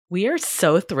We are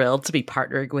so thrilled to be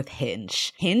partnering with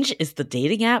Hinge. Hinge is the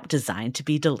dating app designed to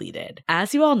be deleted.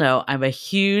 As you all know, I'm a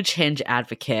huge Hinge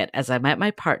advocate as I met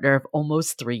my partner of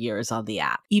almost 3 years on the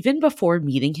app. Even before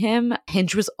meeting him,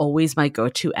 Hinge was always my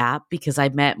go-to app because I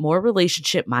met more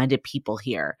relationship-minded people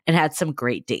here and had some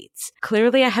great dates.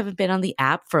 Clearly, I haven't been on the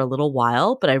app for a little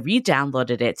while, but I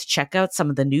re-downloaded it to check out some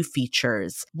of the new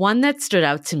features. One that stood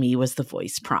out to me was the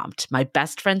voice prompt, my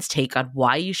best friend's take on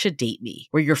why you should date me,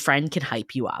 where your friend can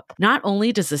hype you up. Not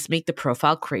only does this make the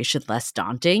profile creation less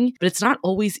daunting, but it's not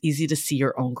always easy to see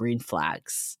your own green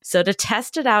flags. So to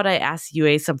test it out, I asked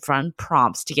Yue some fun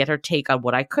prompts to get her take on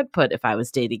what I could put if I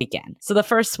was dating again. So the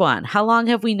first one, how long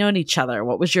have we known each other?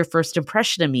 What was your first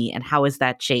impression of me and how has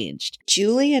that changed?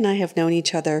 Julie and I have known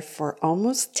each other for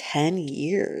almost 10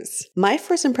 years. My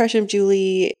first impression of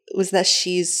Julie was that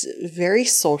she's very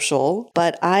social,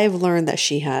 but I've learned that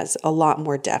she has a lot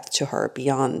more depth to her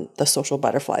beyond the social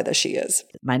butterfly that she is.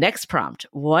 My next prompt,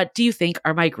 what do you think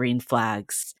are my green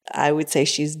flags? I would say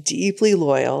she's deeply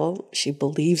loyal. She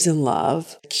believes in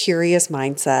love, curious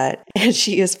mindset, and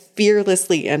she is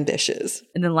fearlessly ambitious.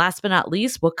 And then last but not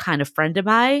least, what kind of friend am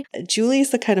I? Julie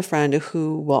is the kind of friend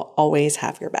who will always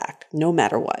have your back, no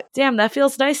matter what. Damn, that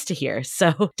feels nice to hear.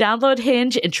 So download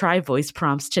Hinge and try voice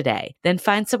prompts today. Then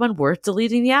find someone worth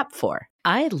deleting the app for.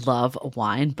 I love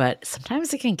wine, but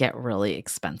sometimes it can get really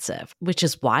expensive, which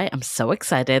is why I'm so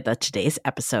excited that today's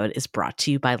episode is brought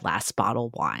to you by Last Bottle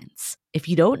Wines. If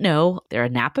you don't know, they're a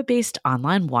Napa-based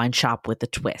online wine shop with a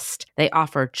twist. They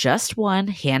offer just one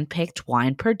hand-picked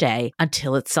wine per day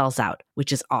until it sells out,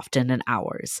 which is often in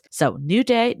hours. So new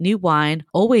day, new wine,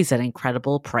 always at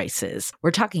incredible prices.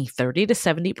 We're talking 30 to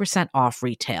 70% off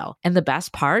retail. And the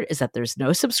best part is that there's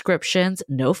no subscriptions,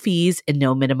 no fees, and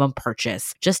no minimum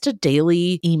purchase. Just a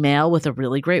daily email with a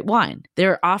really great wine.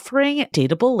 They're offering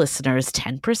Dateable listeners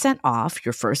 10% off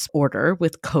your first order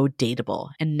with code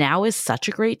Dateable. And now is such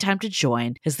a great time to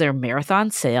join as their marathon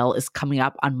sale is coming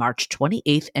up on March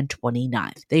 28th and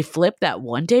 29th. They flip that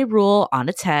one-day rule on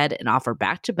its head and offer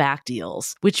back-to-back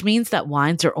deals, which means that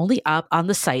wines are only up on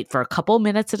the site for a couple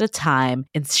minutes at a time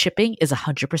and shipping is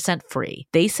 100% free.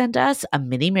 They sent us a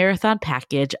mini marathon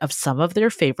package of some of their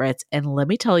favorites, and let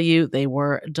me tell you, they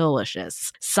were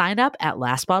delicious. Sign up at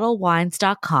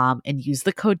lastbottlewines.com and use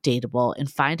the code Dateable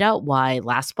and find out why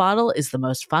Last Bottle is the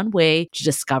most fun way to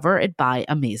discover and buy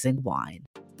amazing wine.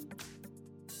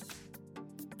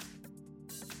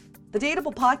 The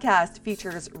Dateable podcast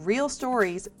features real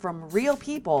stories from real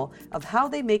people of how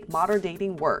they make modern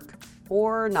dating work,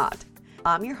 or not.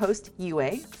 I'm your host,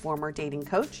 Yue, former dating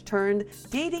coach turned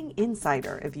dating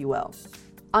insider, if you will.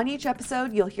 On each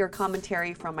episode, you'll hear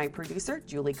commentary from my producer,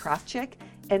 Julie Krafchick,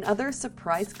 and other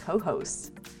surprise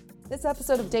co-hosts. This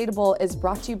episode of Dateable is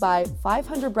brought to you by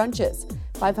 500 Brunches.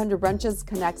 500 Brunches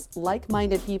connects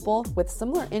like-minded people with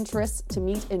similar interests to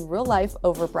meet in real life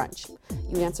over brunch.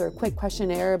 You answer a quick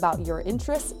questionnaire about your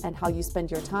interests and how you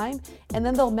spend your time, and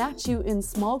then they'll match you in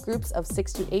small groups of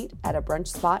 6 to 8 at a brunch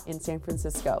spot in San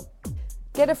Francisco.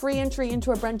 Get a free entry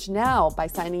into a brunch now by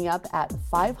signing up at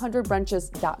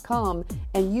 500brunches.com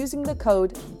and using the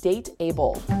code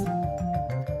DATEABLE.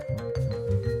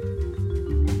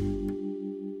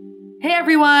 Hey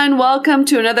everyone, welcome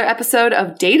to another episode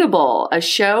of Dateable, a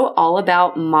show all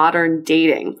about modern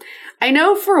dating. I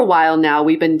know for a while now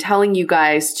we've been telling you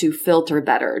guys to filter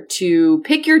better, to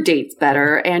pick your dates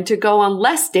better, and to go on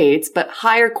less dates but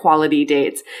higher quality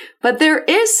dates. But there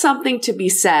is something to be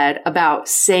said about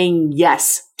saying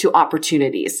yes to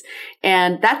opportunities.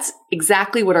 And that's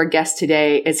exactly what our guest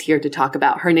today is here to talk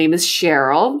about. Her name is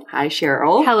Cheryl. Hi,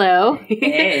 Cheryl. Hello.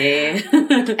 Hey.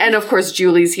 And of course,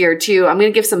 Julie's here too. I'm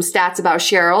going to give some stats about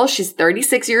Cheryl. She's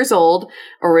 36 years old,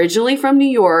 originally from New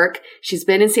York. She's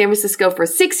been in San Francisco for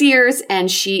 6 years and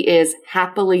she is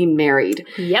happily married.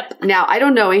 Yep. Now, I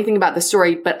don't know anything about the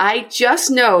story, but I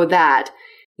just know that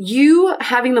you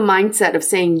having the mindset of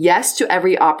saying yes to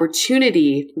every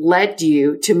opportunity led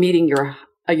you to meeting your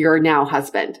now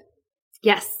husband.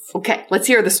 Yes. Okay, let's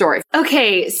hear the story.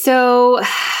 Okay, so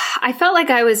I felt like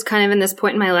I was kind of in this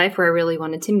point in my life where I really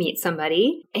wanted to meet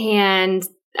somebody. And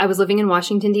I was living in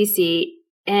Washington, D.C.,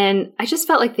 and I just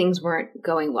felt like things weren't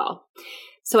going well.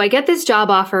 So I get this job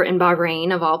offer in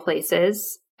Bahrain, of all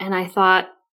places, and I thought,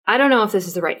 I don't know if this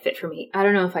is the right fit for me. I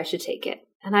don't know if I should take it.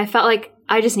 And I felt like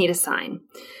I just need a sign.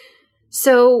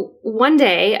 So one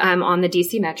day I'm on the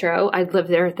DC Metro. I'd lived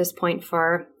there at this point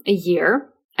for a year.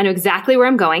 I know exactly where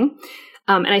I'm going.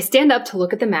 And I stand up to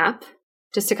look at the map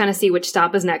just to kind of see which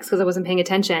stop is next because I wasn't paying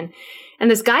attention. And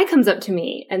this guy comes up to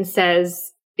me and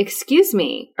says, "Excuse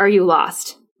me, are you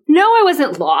lost?" No, I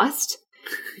wasn't lost.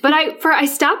 But I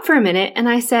stopped for a minute and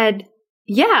I said,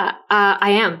 Yeah,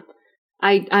 I am.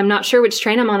 I'm not sure which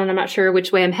train I'm on, and I'm not sure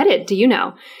which way I'm headed. Do you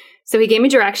know? So he gave me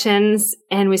directions,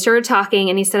 and we started talking,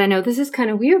 and he said, I know this is kind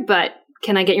of weird, but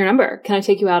can I get your number? Can I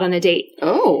take you out on a date?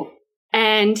 Oh.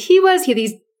 And he had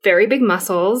these very big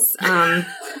muscles.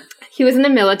 He was in the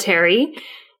military.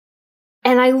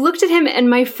 And I looked at him, and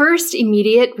my first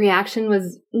immediate reaction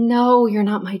was, no, you're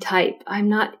not my type. I'm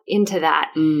not into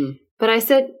that. But I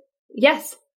said,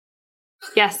 yes.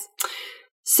 Yes.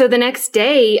 So the next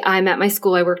day, I'm at my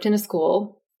school. I worked in a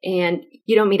school, and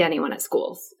you don't meet anyone at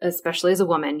schools, especially as a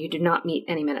woman. You do not meet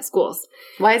any men at schools.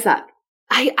 Why is that?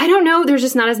 I don't know. There's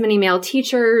just not as many male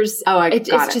teachers. Oh, it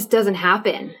just doesn't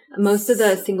happen. Most of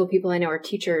the single people I know are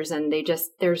teachers, and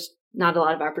there's not a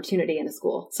lot of opportunity in a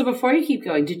school. So before you keep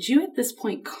going, did you at this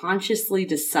point consciously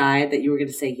decide that you were going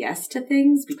to say yes to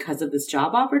things because of this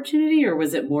job opportunity? Or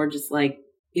was it more just like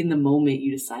in the moment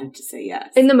you decided to say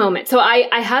yes? In the moment. So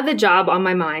I had the job on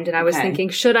my mind, and I was thinking,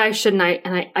 should I, shouldn't I?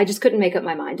 And I just couldn't make up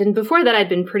my mind. And before that, I'd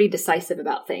been pretty decisive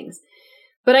about things.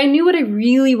 But I knew what I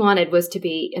really wanted was to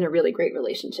be in a really great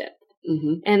relationship.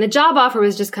 Mm-hmm. And the job offer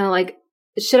was just kind of like,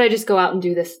 should I just go out and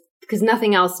do this? Because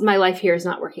nothing else, my life here is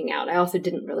not working out. I also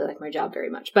didn't really like my job very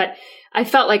much, but I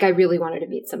felt like I really wanted to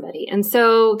meet somebody. And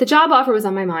so the job offer was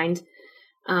on my mind.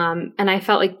 And I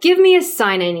felt like, give me a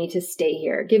sign I need to stay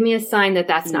here. Give me a sign that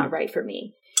that's not right for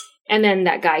me. And then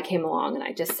that guy came along, and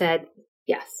I just said,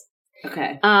 yes.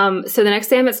 Okay. So the next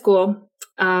day I'm at school.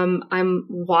 I'm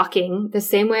walking the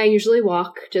same way I usually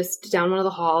walk, just down one of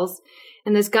the halls.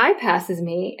 And this guy passes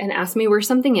me and asks me where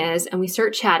something is. And we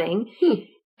start chatting.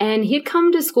 And he'd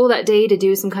come to school that day to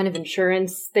do some kind of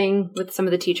insurance thing with some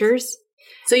of the teachers.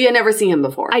 So you had never seen him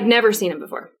before? I'd never seen him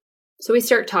before. So we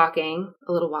start talking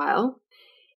a little while.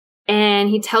 And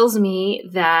he tells me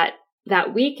that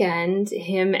weekend,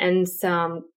 him and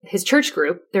his church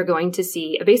group, they're going to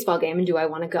see a baseball game, and do I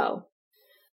want to go?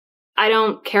 I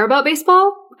don't care about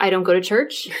baseball. I don't go to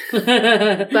church.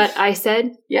 But I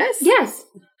said, yes. Yes.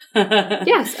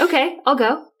 Yes. Okay, I'll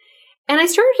go. And I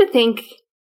started to think,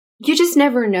 you just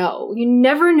never know. You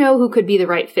never know who could be the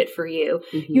right fit for you.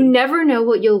 Mm-hmm. You never know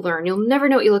what you'll learn. You'll never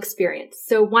know what you'll experience.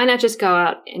 So why not just go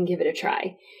out and give it a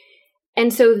try?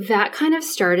 And so that kind of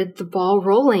started the ball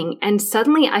rolling. And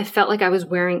suddenly I felt like I was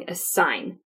wearing a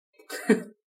sign.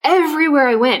 Everywhere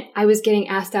I went, I was getting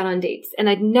asked out on dates. And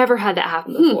I'd never had that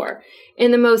happen before. In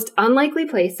the most unlikely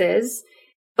places,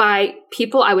 by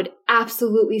people I would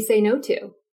absolutely say no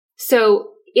to.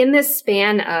 So in this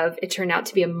span of, it turned out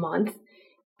to be a month,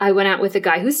 I went out with a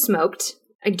guy who smoked.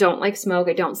 I don't like smoke.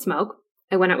 I don't smoke.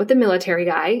 I went out with a military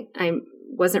guy. I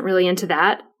wasn't really into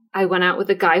that. I went out with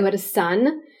a guy who had a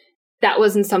son. That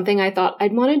wasn't something I thought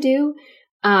I'd want to do.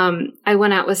 I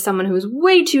went out with someone who was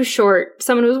way too short,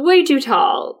 someone who was way too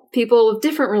tall, people of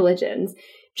different religions.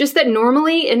 Just that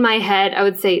normally in my head, I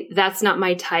would say, that's not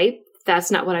my type. That's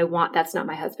not what I want. That's not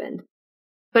my husband.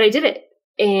 But I did it.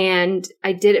 And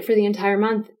I did it for the entire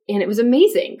month. And it was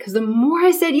amazing because the more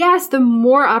I said yes, the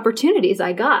more opportunities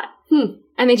I got.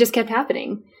 And they just kept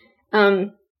happening.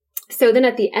 So then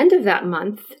at the end of that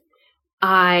month,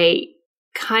 I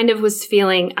kind of was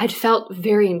feeling, I'd felt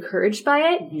very encouraged by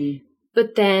it. Mm-hmm.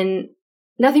 But then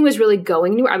nothing was really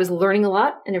going anywhere. I was learning a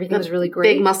lot and everything was really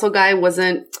great. Big muscle guy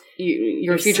wasn't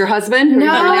your future husband? No.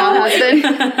 Now husband?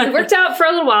 It worked out for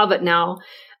a little while, but no.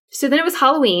 So then it was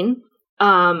Halloween.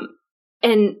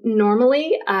 And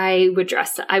normally I would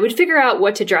figure out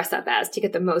what to dress up as to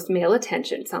get the most male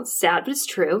attention. It sounds sad, but it's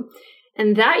true.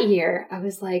 And that year I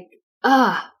was like,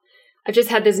 I've just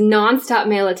had this nonstop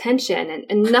male attention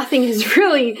and nothing has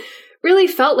really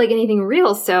felt like anything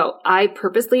real. So I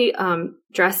purposely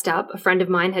dressed up. A friend of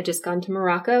mine had just gone to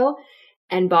Morocco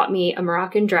and bought me a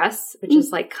Moroccan dress, which is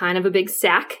like kind of a big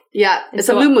sack. Yeah, it's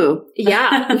a muumuu.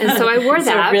 Yeah, and so I wore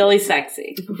that. So really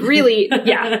sexy. Really,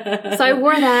 yeah. So I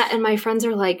wore that, and my friends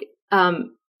are like, no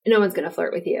one's going to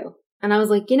flirt with you. And I was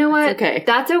like, you know what?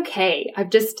 That's okay.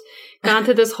 I've just gone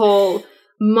through this whole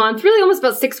month, really almost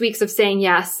about 6 weeks of saying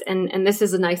yes, and this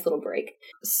is a nice little break.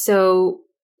 So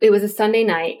it was a Sunday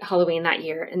night, Halloween that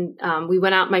year, and we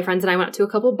went out, my friends and I went out to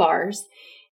a couple bars,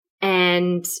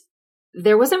 and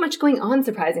there wasn't much going on,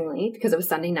 surprisingly, because it was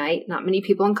Sunday night, not many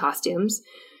people in costumes.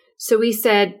 So we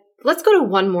said, let's go to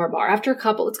one more bar. After a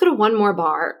couple, let's go to one more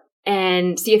bar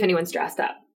and see if anyone's dressed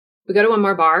up. We go to one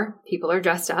more bar. People are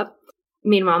dressed up.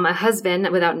 Meanwhile, my husband,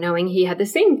 without knowing, he had the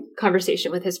same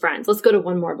conversation with his friends. Let's go to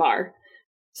one more bar.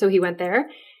 So he went there.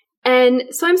 And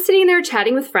so I'm sitting there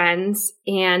chatting with friends,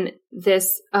 and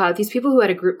these people who had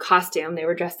a group costume, they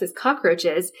were dressed as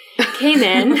cockroaches, came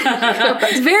in.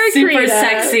 Very super creative.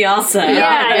 Sexy also.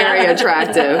 Yeah, very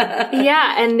attractive.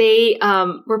 Yeah, and they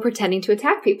were pretending to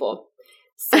attack people.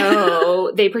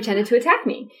 So they pretended to attack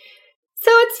me.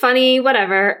 So it's funny,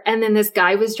 whatever. And then this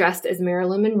guy was dressed as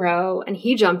Marilyn Monroe, and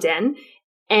he jumped in,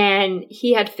 and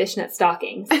he had fishnet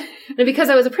stockings. And because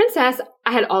I was a princess,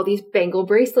 I had all these bangle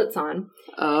bracelets on.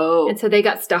 Oh. And so they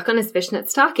got stuck on his fishnet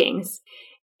stockings.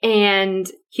 And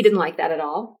he didn't like that at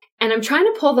all. And I'm trying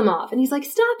to pull them off. And he's like,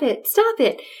 stop it, stop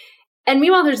it. And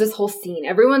meanwhile, there's this whole scene.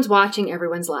 Everyone's watching,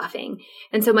 everyone's laughing.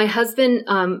 And so my husband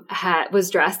was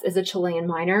dressed as a Chilean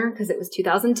miner because it was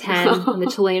 2010 when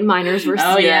the Chilean miners were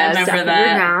Oh, yeah, I remember that.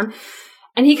 underground.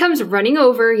 And he comes running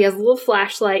over. He has a little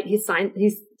flashlight. He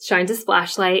shines his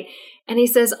flashlight. And he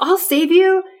says, I'll save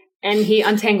you. And he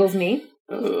untangles me.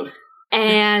 Ooh.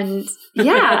 And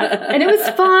yeah, and it was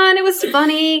fun. It was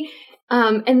funny.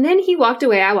 And then he walked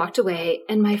away. I walked away.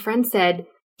 And my friend said,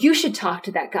 you should talk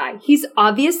to that guy. He's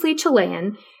obviously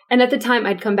Chilean. And at the time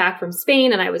I'd come back from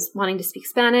Spain and I was wanting to speak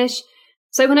Spanish.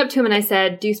 So I went up to him and I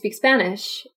said, do you speak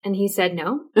Spanish? And he said,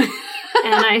 no. And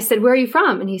I said, where are you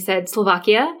from? And he said,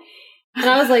 Slovakia. And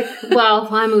I was like, well,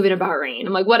 I'm moving to Bahrain.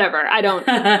 I'm like, whatever. I don't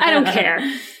care.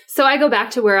 So I go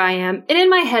back to where I am. And in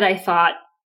my head, I thought,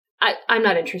 I'm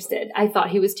not interested. I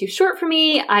thought he was too short for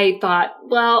me. I thought,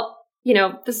 well,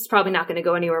 this is probably not going to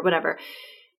go anywhere, whatever.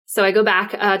 So I go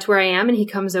back to where I am and he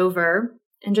comes over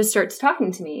and just starts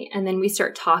talking to me. And then we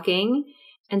start talking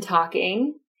and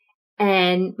talking.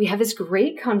 And we have this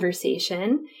great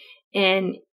conversation.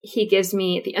 And he gives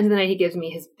me, at the end of the night, he gives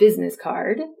me his business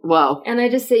card. Whoa. And I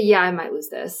just say, yeah, I might lose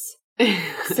this.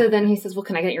 So then he says, well,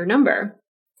 can I get your number?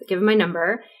 So I give him my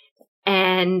number.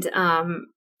 And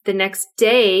the next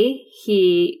day,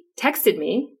 he texted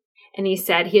me. And he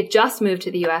said he had just moved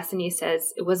to the U.S. and he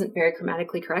says, it wasn't very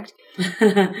grammatically correct.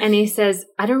 And he says,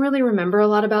 I don't really remember a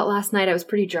lot about last night. I was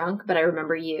pretty drunk, but I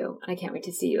remember you. And I can't wait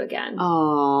to see you again.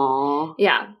 Aww.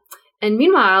 Yeah. And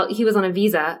meanwhile, he was on a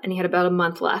visa and he had about a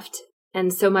month left.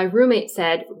 And so my roommate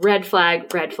said, red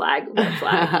flag, red flag, red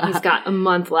flag. He's got a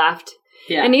month left.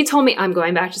 Yeah. And he told me, I'm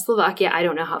going back to Slovakia. I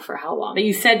don't know for how long. But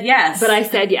you said yes. But I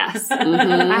said yes.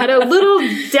 I had a little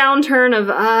downturn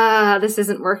of, this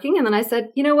isn't working. And then I said,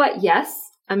 you know what? Yes,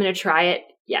 I'm going to try it.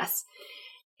 Yes.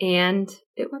 And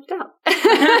it worked out.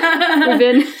 We've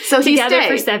been together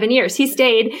for 7 years. He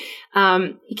stayed.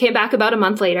 He came back about a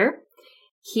month later.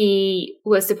 He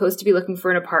was supposed to be looking for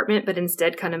an apartment, but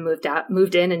instead kind of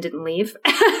moved in and didn't leave,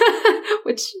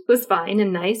 which was fine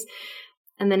and nice.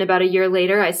 And then about a year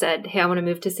later, I said, hey, I want to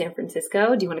move to San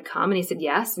Francisco. Do you want to come? And he said,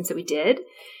 yes. And so we did.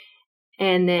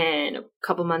 And then a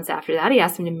couple months after that, he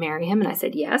asked me to marry him. And I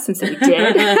said, yes. And so we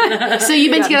did. So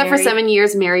you've been together for 7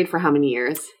 years, married for how many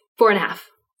years? 4.5.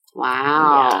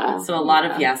 Wow. Yeah. So a lot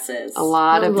of yeses. A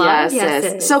lot of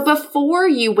yeses. So before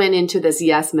you went into this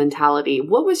yes mentality,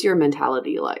 what was your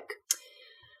mentality like?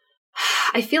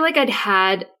 I feel like I'd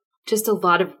had just a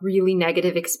lot of really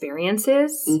negative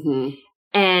experiences. Mm-hmm.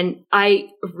 And I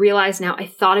realize now I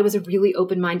thought I was a really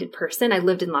open-minded person. I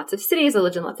lived in lots of cities. I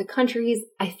lived in lots of countries.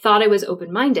 I thought I was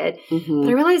open-minded, but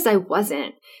I realized I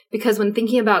wasn't, because when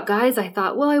thinking about guys, I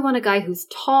thought, well, I want a guy who's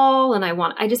tall and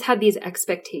I just had these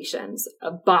expectations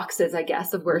of boxes, I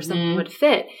guess, of where someone would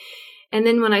fit. And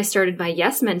then when I started my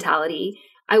yes mentality,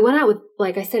 I went out with,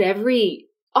 like I said,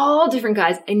 all different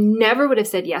guys I never would have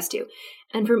said yes to.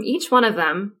 And from each one of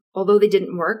them, although they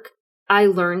didn't work, I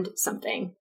learned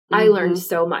something. I learned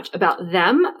so much about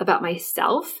them, about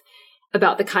myself,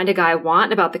 about the kind of guy I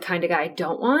want, about the kind of guy I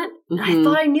don't want. And I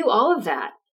thought I knew all of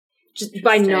that just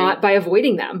by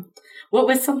avoiding them. What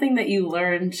was something that you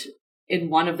learned in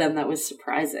one of them that was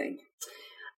surprising?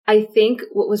 I think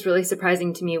what was really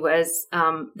surprising to me was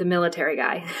the military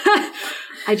guy.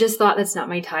 I just thought that's not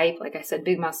my type. Like I said,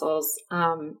 big muscles.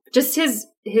 Just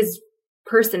his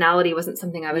personality wasn't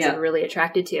something I was ever really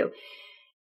attracted to.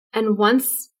 And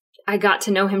once I got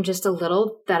to know him just a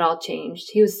little, that all changed.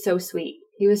 He was so sweet.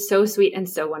 He was so sweet and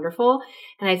so wonderful.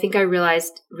 And I think I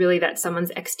realized really that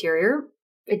someone's exterior,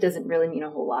 it doesn't really mean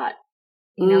a whole lot.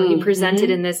 You know, he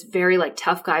presented in this very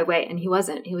tough guy way, and he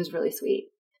wasn't. He was really sweet.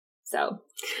 So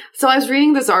I was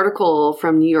reading this article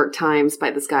from New York Times by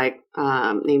this guy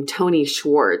named Tony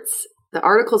Schwartz. The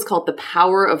article is called The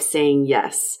Power of Saying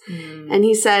Yes. And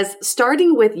he says,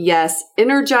 starting with yes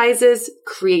energizes,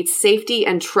 creates safety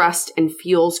and trust, and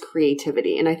fuels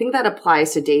creativity. And I think that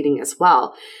applies to dating as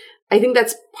well. I think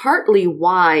that's partly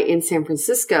why in San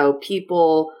Francisco,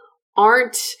 people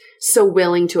aren't so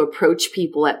willing to approach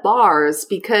people at bars,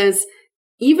 because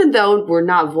even though we're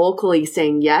not vocally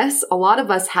saying yes, a lot of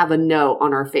us have a no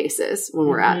on our faces when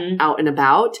we're out and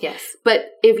about. Yes.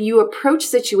 But if you approach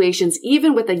situations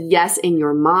even with a yes in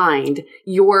your mind,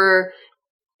 you're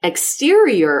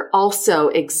exterior also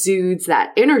exudes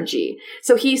that energy.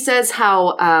 So he says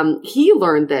how he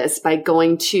learned this by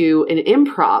going to an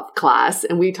improv class,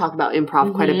 and we talk about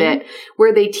improv quite a bit,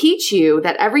 where they teach you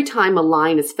that every time a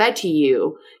line is fed to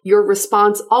you, your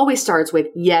response always starts with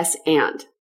yes and,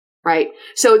 right?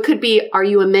 So it could be, are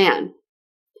you a man?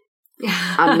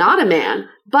 I'm not a man.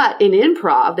 But in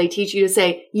improv, they teach you to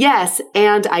say, yes,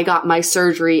 and I got my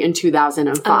surgery in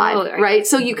 2005, right?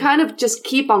 So you kind of just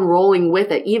keep on rolling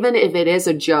with it, even if it is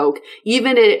a joke,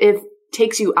 even if it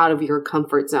takes you out of your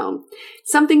comfort zone.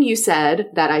 Something you said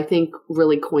that I think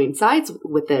really coincides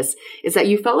with this is that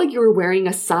you felt like you were wearing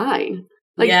a sign.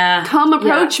 Like, come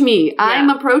approach me. I'm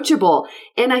approachable.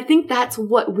 And I think that's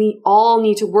what we all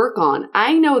need to work on.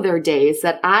 I know there are days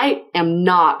that I am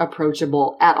not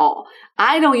approachable at all.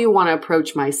 I don't even want to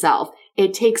approach myself.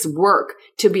 It takes work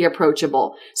to be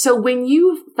approachable. So when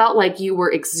you felt like you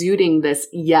were exuding this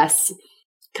yes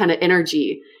kind of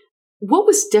energy, what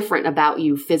was different about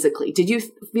you physically? Did you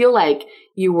feel like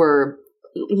you were,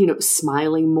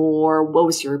 smiling more? What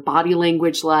was your body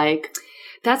language like?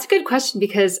 That's a good question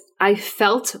because I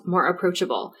felt more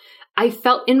approachable. I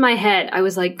felt in my head, I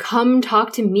was like, come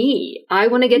talk to me. I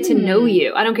want to get to know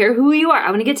you. I don't care who you are. I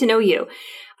want to get to know you.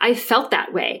 I felt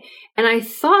that way. And I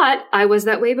thought I was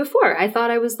that way before. I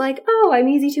thought I was like, oh, I'm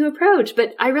easy to approach.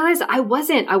 But I realized I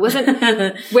wasn't. I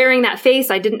wasn't wearing that face.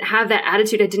 I didn't have that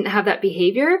attitude. I didn't have that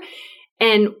behavior.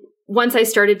 And once I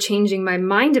started changing my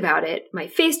mind about it, my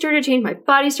face started to change, my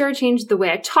body started to change, the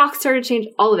way I talked started to change,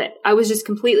 all of it. I was just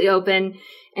completely open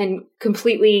and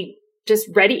completely just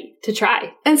ready to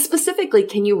try. And specifically,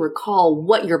 can you recall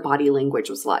what your body language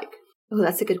was like? Oh,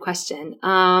 that's a good question.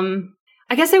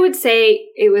 I guess I would say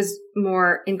it was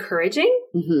more encouraging.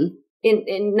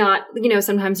 In not,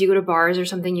 sometimes you go to bars or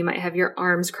something, you might have your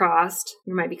arms crossed.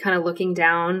 You might be kind of looking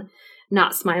down,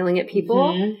 not smiling at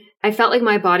people. I felt like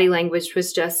my body language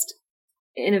was just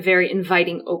in a very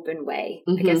inviting, open way.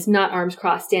 I guess not arms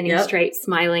crossed, standing straight,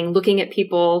 smiling, looking at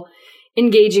people,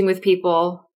 engaging with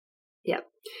people. Yep.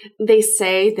 They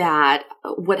say that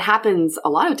what happens a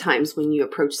lot of times when you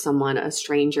approach someone, a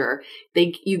stranger,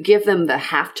 you give them the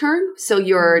half turn. So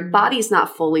your body's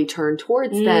not fully turned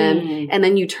towards them. And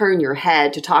then you turn your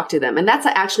head to talk to them. And that's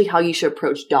actually how you should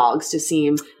approach dogs to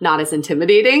seem not as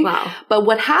intimidating. Wow. But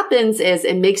what happens is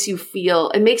it makes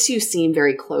you seem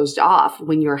very closed off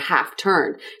when you're half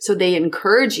turned. So they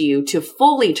encourage you to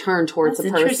fully turn towards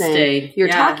the person you're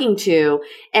talking to.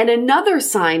 And another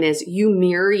sign is you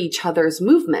mirror each other's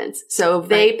movements. So if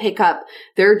they pick up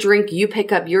their drink, you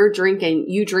pick up your drink and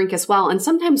you drink as well. And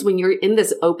sometimes when you're in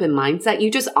this open mindset,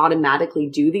 you just automatically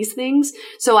do these things.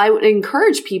 So I would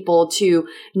encourage people to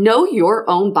know your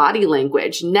own body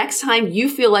language. Next time you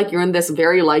feel like you're in this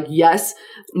very yes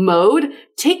mode,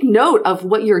 take note of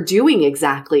what you're doing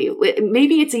exactly.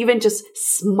 Maybe it's even just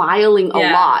smiling a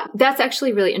lot. That's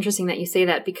actually really interesting that you say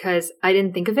that because I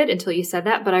didn't think of it until you said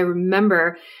that. But I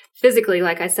remember physically,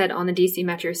 like I said, on the DC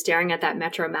Metro, staring at that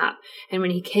Metro map. And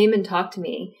when he came and talked to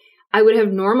me, I would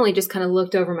have normally just kind of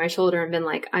looked over my shoulder and been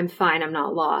like, I'm fine. I'm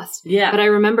not lost. Yeah. But I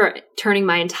remember turning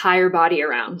my entire body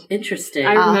around. Interesting.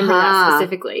 I remember that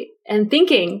specifically and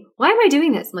thinking, why am I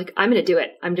doing this? I'm like, I'm going to do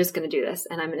it. I'm just going to do this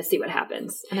and I'm going to see what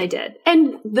happens. And I did.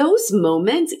 And those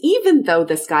moments, even though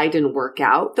this guy didn't work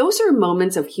out, those are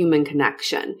moments of human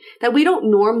connection that we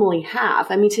don't normally have.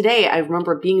 I mean, today I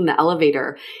remember being in the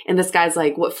elevator and this guy's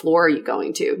like, what floor are you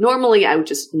going to? Normally I would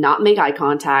just not make eye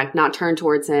contact, not turn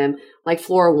towards him, like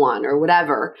floor 1 or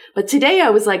whatever. But today I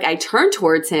was like, I turned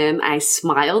towards him, I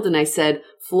smiled and I said,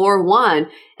 floor 1.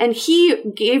 And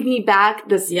he gave me back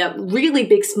this really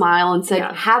big smile and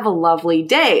said, have a lovely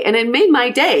day. And it made my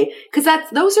day because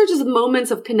those are just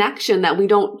moments of connection that we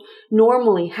don't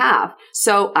normally have.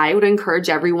 So I would encourage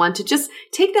everyone to just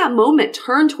take that moment,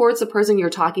 turn towards the person you're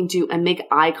talking to and make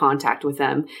eye contact with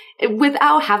them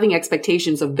without having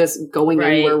expectations of this going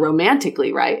anywhere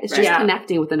romantically, right? It's just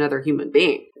connecting with another human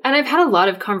being. And I've had a lot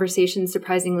of conversations,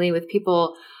 surprisingly, with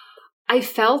people. I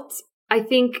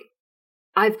think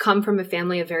I've come from a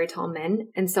family of very tall men.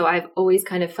 And so I've always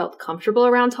kind of felt comfortable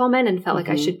around tall men and felt like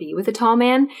I should be with a tall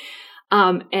man.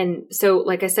 And so,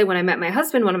 like I said, when I met my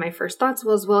husband, one of my first thoughts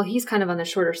was, well, he's kind of on the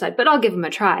shorter side, but I'll give him a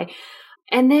try.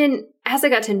 And then as I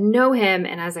got to know him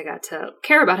and as I got to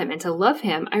care about him and to love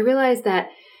him, I realized that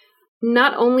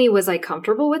not only was I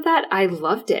comfortable with that, I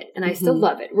loved it. And I still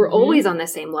love it. We're always on the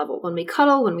same level when we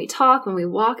cuddle, when we talk, when we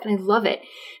walk, and I love it.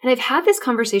 And I've had this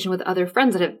conversation with other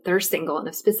friends that are single and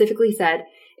have specifically said,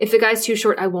 if the guy's too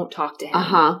short, I won't talk to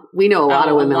him. We know a lot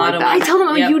of women like that. I tell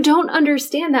them, you don't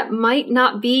understand. That might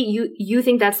not be, you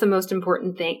think that's the most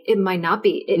important thing. It might not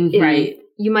be. Right.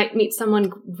 You might meet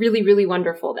someone really, really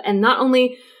wonderful. And not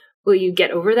only will you get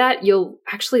over that, you'll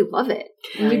actually love it.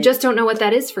 And you just don't know what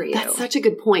that is for you. That's such a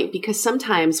good point, because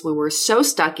sometimes when we're so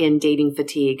stuck in dating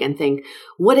fatigue and think,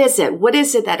 what is it? What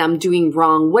is it that I'm doing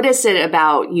wrong? What is it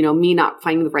about, me not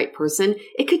finding the right person?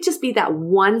 It could just be that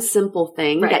one simple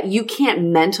thing that you can't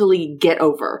mentally get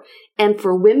over. And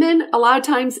for women, a lot of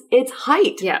times it's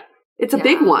height. Yeah. It's a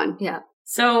big one. Yeah.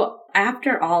 So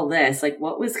after all this,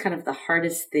 what was kind of the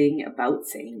hardest thing about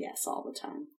saying yes all the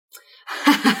time?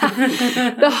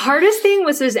 The hardest thing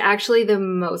was actually the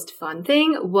most fun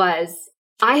thing was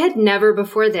I had never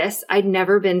before this, I'd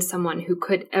never been someone who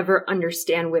could ever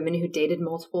understand women who dated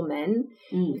multiple men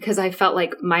because I felt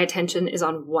like my attention is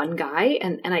on one guy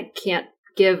and I can't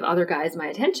give other guys my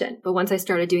attention. But once I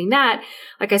started doing that,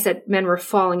 like I said, men were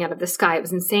falling out of the sky. It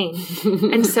was insane.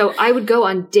 And so I would go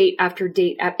on date after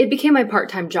date. It became my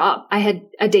part-time job. I had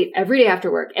a date every day after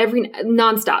work,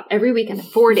 nonstop, every weekend,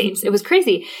 4 dates. It was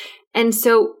crazy. And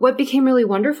so what became really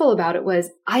wonderful about it was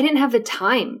I didn't have the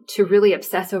time to really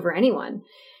obsess over anyone.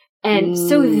 And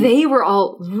so they were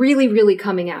all really, really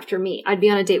coming after me. I'd be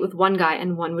on a date with one guy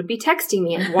and one would be texting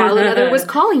me and while another was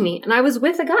calling me. And I was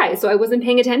with a guy, so I wasn't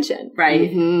paying attention. Right.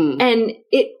 And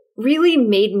it really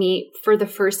made me, for the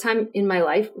first time in my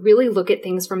life, really look at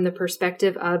things from the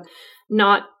perspective of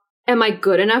not, am I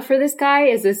good enough for this guy?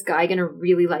 Is this guy going to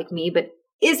really like me? But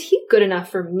is he good enough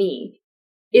for me?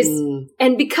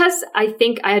 And because I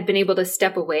think I had been able to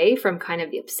step away from kind of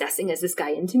the obsessing, is this guy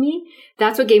into me?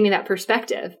 That's what gave me that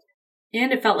perspective.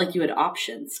 And it felt like you had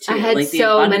options too. I had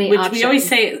so many options. We always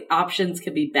say options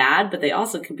can be bad, but they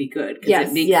also can be good because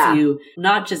it makes you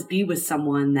not just be with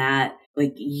someone that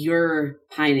you're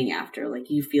pining after,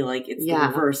 you feel like it's the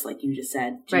reverse, like you just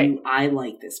said. I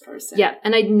like this person? Yeah.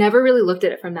 And I'd never really looked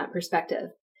at it from that perspective.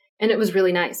 And it was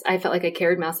really nice. I felt like I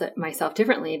carried myself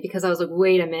differently because I was like,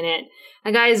 wait a minute.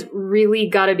 A guy's really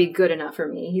got to be good enough for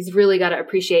me. He's really got to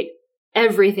appreciate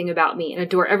everything about me and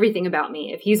adore everything about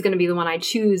me if he's going to be the one I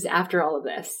choose after all of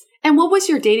this. And what was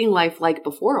your dating life like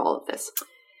before all of this?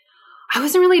 I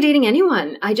wasn't really dating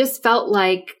anyone. I just felt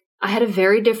like I had a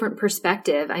very different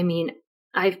perspective. I mean,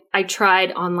 I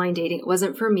tried online dating. It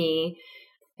wasn't for me.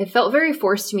 It felt very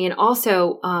forced to me. And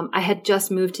also, I had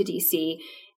just moved to DC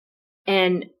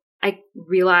and I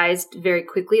realized very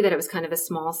quickly that it was kind of a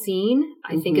small scene.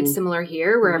 I think it's similar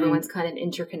here where everyone's kind of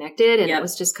interconnected and it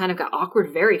was just kind of got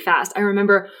awkward very fast. I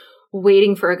remember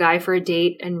waiting for a guy for a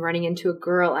date and running into a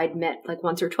girl I'd met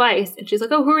once or twice. And she's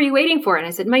like, oh, who are you waiting for? And I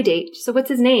said, my date. She said, what's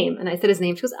his name? And I said his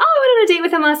name. She goes, oh, I went on a date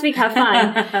with him last week. Have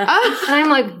fun. And I'm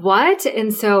like, what?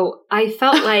 And so I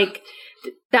felt like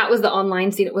that was the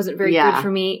online scene. It wasn't very good for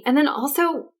me. And then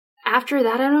also, after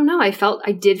that, I don't know.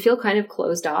 I did feel kind of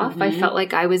closed off. I felt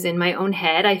like I was in my own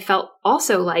head. I felt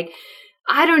also like,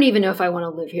 I don't even know if I want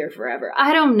to live here forever.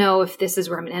 I don't know if this is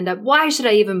where I'm going to end up. Why should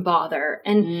I even bother?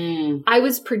 And I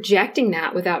was projecting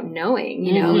that without knowing,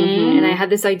 and I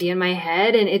had this idea in my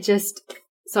head and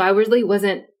so I really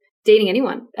wasn't dating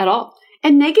anyone at all.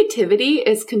 And negativity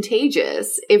is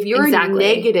contagious. If you're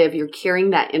negative, you're carrying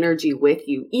that energy with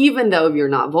you, even though you're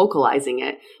not vocalizing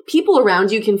it. People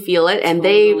around you can feel it and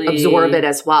they absorb it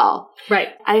as well. Right.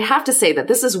 I have to say that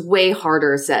this is way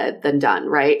harder said than done,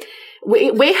 right?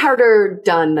 Way harder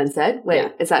done than said.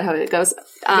 Is that how it goes?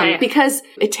 Because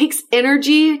it takes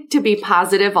energy to be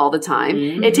positive all the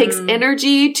time. It takes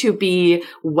energy to be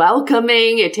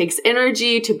welcoming. It takes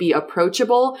energy to be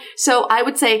approachable. So I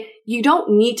would say you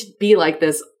don't need to be like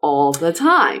this all the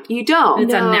time. You don't.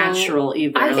 It's unnatural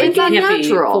either. I think it's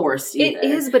unnatural. Forced either. It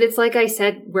is, but it's like I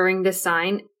said, wearing this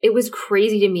sign, it was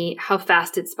crazy to me how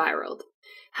fast it spiraled.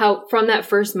 How from that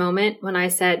first moment when I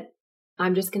said,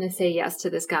 I'm just going to say yes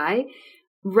to this guy.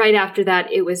 Right after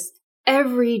that, it was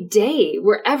every day,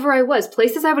 wherever I was,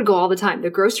 places I would go all the time,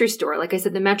 the grocery store, like I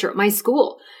said, the metro, my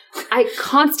school. I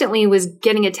constantly was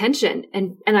getting attention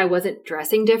and I wasn't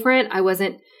dressing different.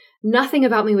 Nothing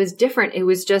about me was different. It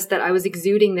was just that I was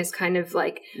exuding this kind of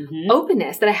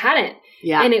openness that I hadn't.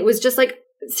 Yeah. And it was just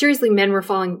seriously, men were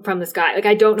falling from the sky.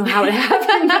 I don't know how it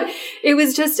happened, but it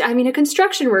was just, a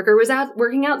construction worker was out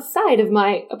working outside of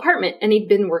my apartment and he'd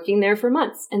been working there for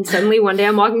months. And suddenly one day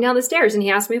I'm walking down the stairs and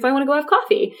he asked me if I want to go have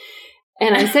coffee.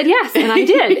 And I said yes, and I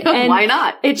did. And why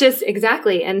not? It just,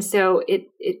 exactly. And so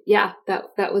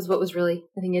that was what was really,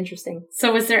 I think, interesting.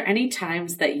 So was there any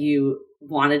times that you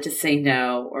wanted to say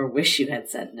no or wish you had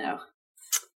said no?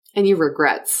 Any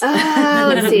regrets?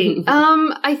 Let's see.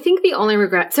 I think the only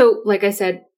regret, so like I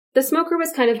said, the smoker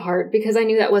was kind of hard because I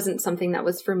knew that wasn't something that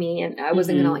was for me and I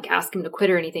wasn't going to like ask him to quit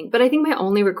or anything. But I think my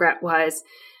only regret was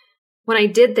when I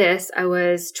did this, I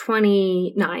was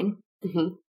 29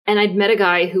 and I'd met a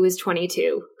guy who was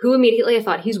 22 who immediately I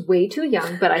thought he's way too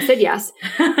young, but I said yes.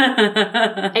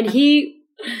 And he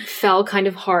fell kind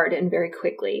of hard and very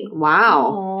quickly.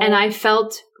 Wow. And I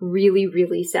felt really,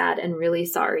 really sad and really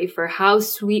sorry for how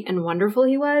sweet and wonderful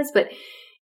he was, but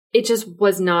it just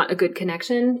was not a good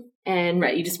connection. And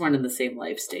right, you just weren't in the same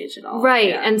life stage at all. Right.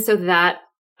 Yeah. And so that,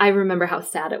 I remember how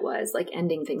sad it was, like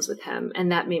ending things with him.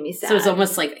 And that made me sad. So it's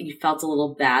almost like you felt a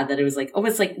little bad that it was like,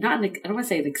 almost like not, I don't want to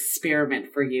say an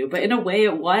experiment for you, but in a way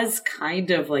it was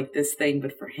kind of like this thing,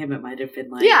 but for him it might have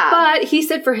been like. Yeah. But he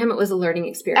said for him it was a learning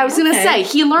experience. I was going to say,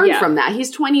 he learned from that.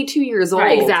 He's 22 years old.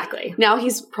 Right, exactly. Now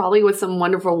he's probably with some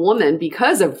wonderful woman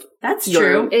because of That's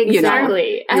true.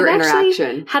 Exactly. Your I've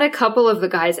interaction. Had a couple of the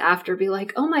guys after be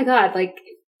like, oh my God, like,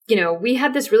 you know, we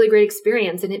had this really great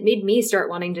experience and it made me start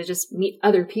wanting to just meet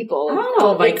other people.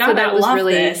 Oh my God, so that I was love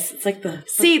really this. It's like the...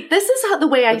 See, this is how the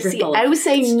way I see it. I would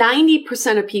say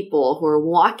 90% of people who are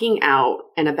walking out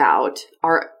and about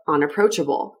are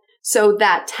unapproachable. So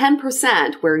that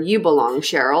 10% where you belong,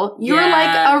 Cheryl, you're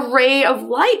like a ray of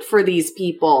light for these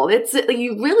people. It's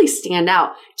you really stand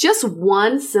out. Just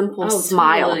one simple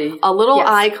smile, a little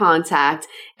eye contact,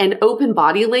 and open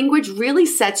body language really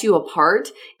sets you apart.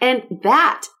 And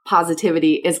that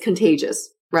positivity is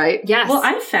contagious, right? Yes. Well,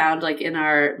 I found like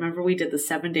remember we did the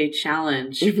 7-day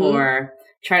challenge for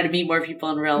trying to meet more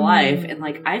people in real life. And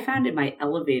like I found in my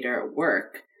elevator at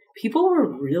work, people were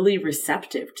really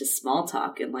receptive to small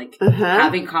talk and like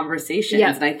having conversations.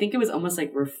 Yeah. And I think it was almost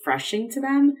like refreshing to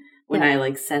them when I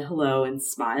like said hello and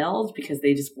smiled because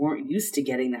they just weren't used to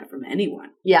getting that from anyone.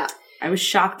 Yeah. I was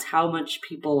shocked how much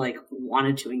people like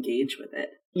wanted to engage with it.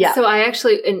 Yeah. So I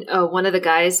actually, one of the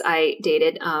guys I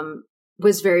dated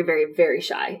was very, very, very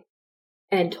shy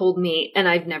and told me, and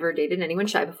I've never dated anyone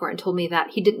shy before, and told me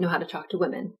that he didn't know how to talk to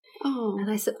women. Oh. And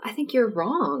I said, I think you're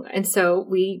wrong. And so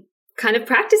we kind of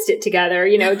practiced it together,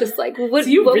 you know, just like, what, so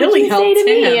you what really would you say to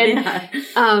me?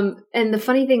 And, and the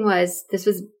funny thing was, this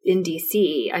was in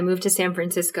DC. I moved to San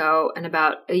Francisco, and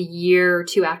about a year or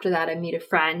two after that, I meet a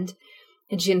friend,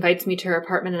 and she invites me to her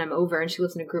apartment, and I'm over, and she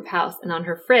lives in a group house. And on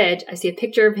her fridge, I see a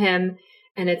picture of him,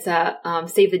 and it's a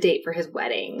save the date for his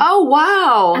wedding. Oh,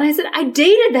 wow. And I said, I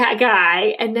dated that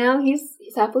guy, and now he's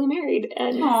happily married.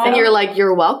 And you're like,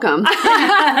 you're welcome.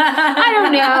 I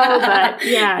don't know, but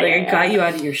it got you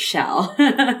out of your shell.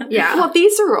 Yeah. Well,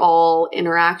 these are all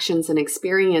interactions and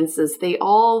experiences. They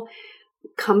all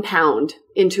compound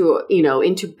into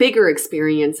bigger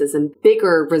experiences and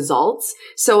bigger results.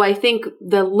 So I think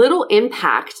the little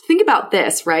impact, think about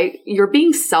this, right? You're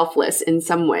being selfless in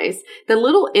some ways. The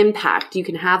little impact you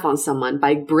can have on someone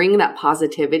by bringing that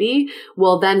positivity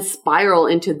will then spiral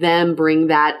into them bring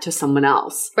that to someone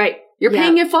else. Right. You're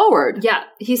paying it forward. Yeah.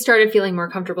 He started feeling more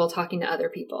comfortable talking to other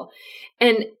people.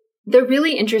 And the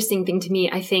really interesting thing to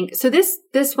me, I think, so this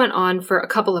went on for a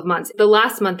couple of months. The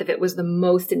last month of it was the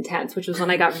most intense, which was when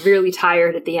I got really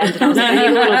tired at the end and I was like, I need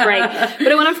a little break.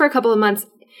 But it went on for a couple of months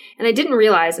and I didn't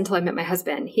realize until I met my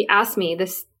husband. He asked me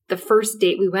the first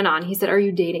date we went on, he said, are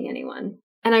you dating anyone?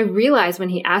 And I realized when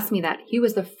he asked me that, he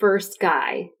was the first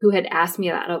guy who had asked me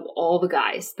that of all the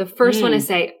guys. The first one to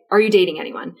say, are you dating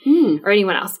anyone or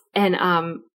anyone else? And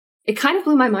it kind of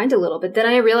blew my mind a little bit. Then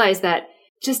I realized that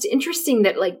just interesting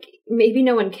that like maybe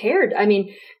no one cared. I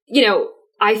mean, you know,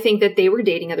 I think that they were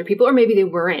dating other people or maybe they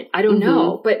weren't. I don't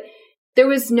know. But there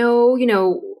was no, you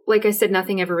know, like I said,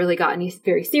 nothing ever really got any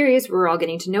very serious. We were all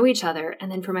getting to know each other.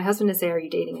 And then for my husband to say, are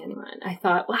you dating anyone? I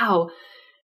thought, wow,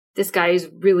 this guy is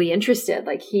really interested.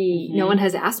 Like no one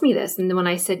has asked me this. And then when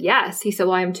I said yes, he said,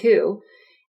 well, I am too.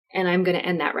 And I'm going to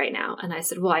end that right now. And I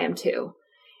said, well, I am too.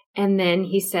 And then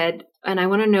he said, and I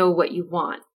want to know what you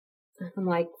want. I'm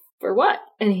like, for what?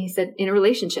 And he said, in a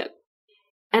relationship.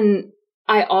 And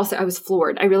I was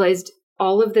floored. I realized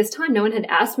all of this time, no one had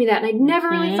asked me that. And I'd never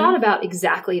really thought about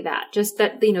exactly that. Just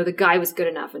that, you know, the guy was good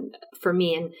enough for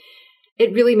me. And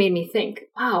it really made me think,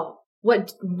 wow,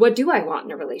 what do I want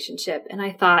in a relationship? And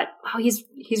I thought, wow, he's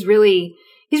really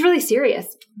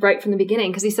serious right from the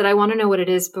beginning. Cause he said, I want to know what it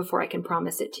is before I can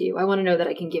promise it to you. I want to know that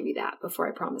I can give you that before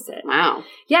I promise it. Wow.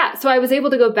 Yeah. So I was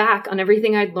able to go back on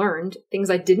everything I'd learned, things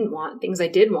I didn't want, things I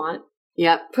did want.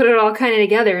 Yep. Put it all kind of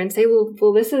together and say,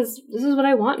 well, this is what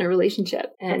I want in a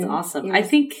relationship. And that's awesome. I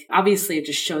think obviously it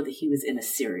just showed that he was in a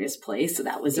serious place. So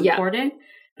that was important.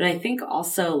 But I think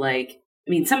also like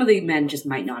I mean, some of the men just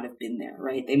might not have been there,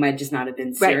 right? They might just not have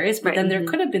been serious, but then there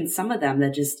could have been some of them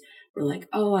that just were like,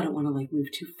 oh, I don't want to like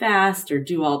move too fast or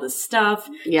do all this stuff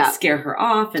to scare her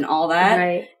off and all that.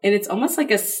 Right. And it's almost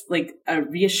like a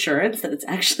reassurance that it's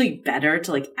actually better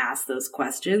to like ask those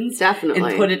questions.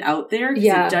 Definitely. And put it out there.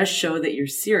 Because it does show that you're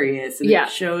serious. And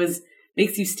it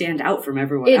makes you stand out from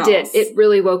everyone else. It did. It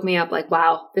really woke me up like,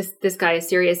 wow, this guy is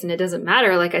serious. And it doesn't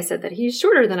matter, like I said, that he's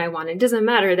shorter than I wanted. It doesn't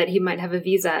matter that he might have a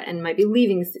visa and might be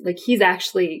leaving. Like, he's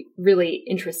actually really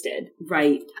interested.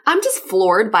 Right. I'm just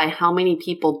floored by how many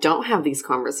people don't have these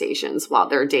conversations while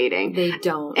they're dating. They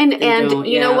don't. And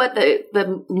you know what?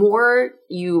 The more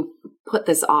you put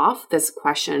this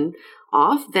question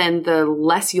off, then the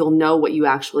less you'll know what you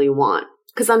actually want.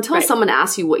 Because until someone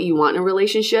asks you what you want in a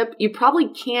relationship, you probably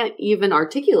can't even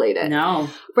articulate it. No.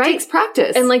 Right? It takes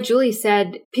practice. And like Julie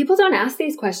said, people don't ask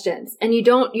these questions and you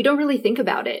don't really think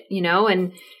about it, you know?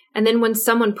 And then when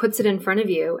someone puts it in front of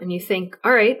you and you think,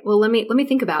 all right, well, let me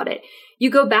think about it. You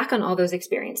go back on all those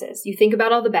experiences. You think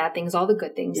about all the bad things, all the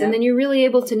good things, and then you're really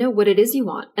able to know what it is you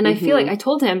want. And I feel like I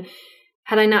told him,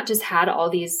 had I not just had all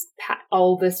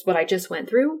this, what I just went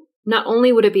through, not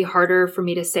only would it be harder for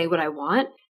me to say what I want,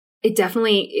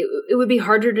 it would be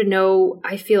harder to know,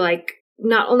 I feel like,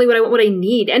 not only what I want, what I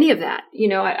need, any of that. You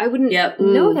know, I wouldn't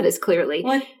know that as clearly.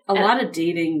 Well, a lot of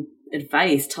dating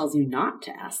advice tells you not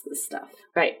to ask this stuff.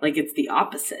 Right. Like, it's the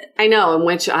opposite. I know, in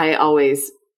which I always...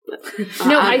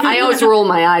 I always roll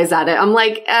my eyes at it. I'm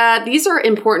like, these are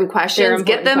important questions.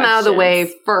 Get them out of the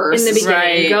way first. In the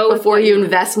beginning. Go before you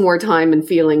invest more time and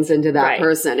feelings into that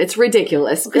person. It's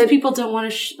ridiculous. Because people don't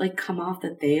want to come off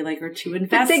that they like are too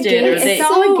invested. It's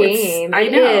all a game. I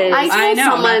know.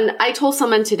 I told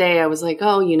someone today, I was like,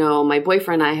 oh, you know, my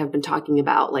boyfriend and I have been talking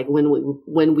about like when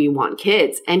we want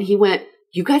kids. And he went,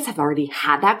 you guys have already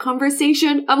had that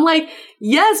conversation? I'm like,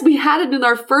 yes, we had it in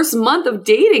our first month of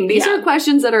dating. These are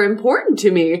questions that are important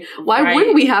to me. Why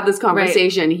wouldn't we have this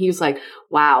conversation? Right. He was like,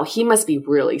 wow, he must be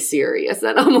really serious.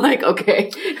 And I'm like, okay.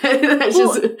 That's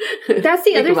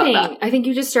the other thing. I think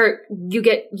you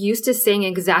get used to saying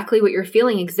exactly what you're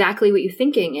feeling, exactly what you're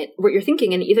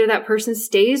thinking, and either that person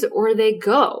stays or they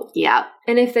go. Yeah.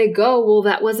 And if they go, well,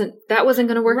 that wasn't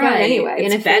going to work out anyway.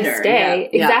 It's and if better. they stay,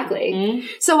 exactly. Mm-hmm.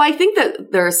 So I think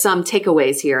that there are some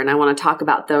takeaways here, and I want to talk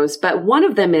about those. But one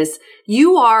of them is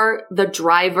you are the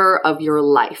driver of your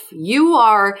life. You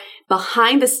are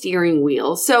behind the steering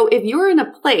wheel. So if you're in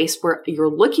a place where you're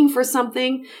looking for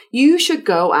something, you should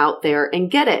go out there and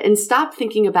get it and stop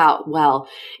thinking about, well,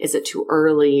 is it too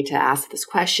early to ask this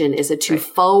question? Is it too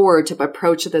forward to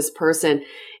approach this person?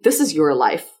 This is your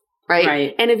life.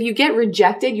 Right? And if you get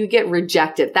rejected, you get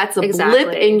rejected. That's a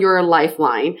blip in your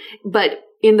lifeline. But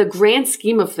in the grand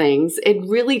scheme of things, it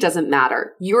really doesn't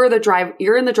matter. You're in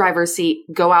the driver's seat.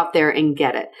 Go out there and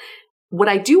get it. What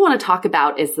I do want to talk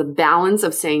about is the balance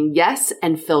of saying yes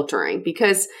and filtering.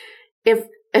 Because if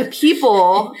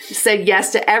people said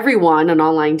yes to everyone on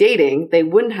online dating, they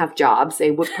wouldn't have jobs.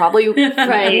 They would probably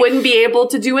wouldn't be able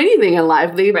to do anything in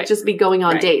life. They'd just be going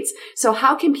on dates. So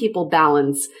how can people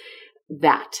balance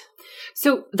that?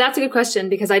 So that's a good question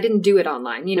because I didn't do it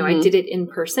online. You know, I did it in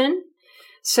person.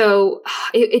 So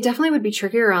it definitely would be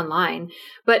trickier online.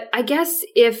 But I guess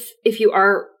if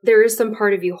there is some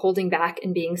part of you holding back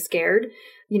and being scared,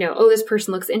 you know, oh, this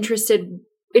person looks interesting.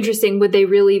 Would they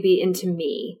really be into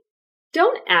me?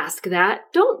 Don't ask that.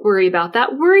 Don't worry about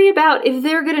that. Worry about if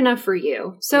they're good enough for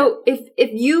you. So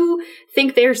if you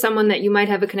think they're someone that you might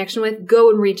have a connection with,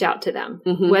 go and reach out to them,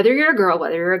 whether you're a girl,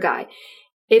 whether you're a guy.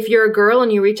 If you're a girl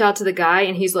and you reach out to the guy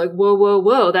and he's like, whoa, whoa,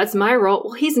 whoa, that's my role.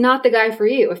 Well, he's not the guy for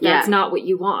you if that's not what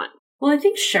you want. Well, I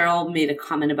think Cheryl made a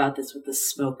comment about this with the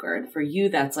smoker. And for you,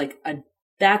 that's like a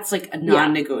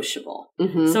non-negotiable.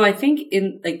 So I think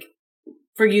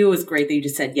for you, it was great that you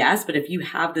just said yes. But if you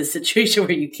have this situation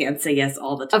where you can't say yes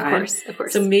all the time. Of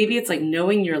course. So maybe it's like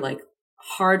knowing your like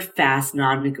hard, fast,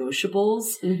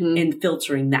 non-negotiables and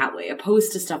filtering that way,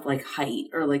 opposed to stuff like height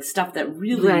or like stuff that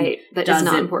really that doesn't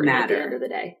is not important matter at the end of the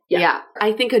day. Yeah.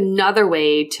 I think another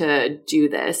way to do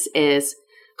this is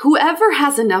whoever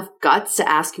has enough guts to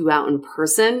ask you out in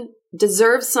person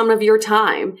deserves some of your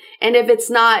time. And if it's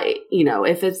not,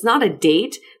 if it's not a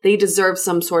date, they deserve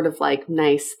some sort of like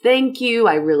nice thank you.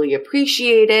 I really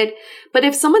appreciate it. But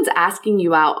if someone's asking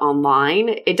you out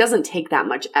online, it doesn't take that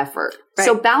much effort. Right.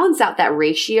 So balance out that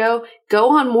ratio.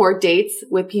 Go on more dates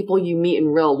with people you meet in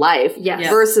real life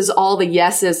versus all the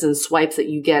yeses and swipes that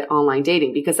you get online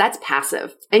dating, because that's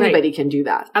passive. Anybody can do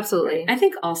that. Absolutely. I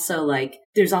think also like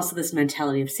there's also this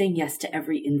mentality of saying yes to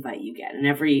every invite you get and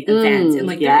every event. And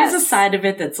like there is a side of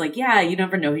it that's like, you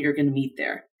never know who you're going to meet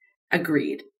there.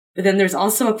 Agreed. But then there's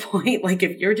also a point, like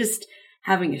if you're just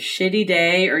having a shitty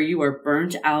day or you are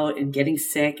burnt out and getting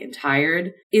sick and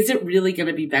tired, is it really going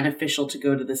to be beneficial to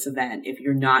go to this event if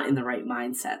you're not in the right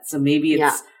mindset? So maybe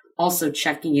it's also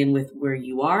checking in with where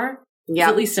you are. Yeah.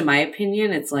 At least in my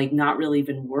opinion, it's like not really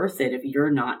even worth it if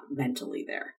you're not mentally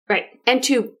there. Right. And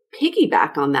to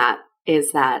piggyback on that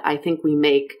is that I think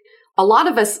a lot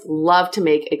of us love to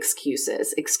make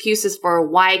excuses for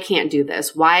why I can't do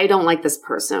this, why I don't like this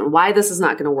person, why this is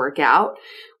not going to work out.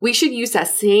 We should use that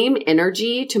same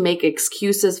energy to make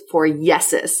excuses for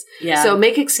yeses. Yeah. So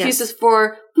make excuses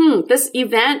for, this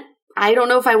event, I don't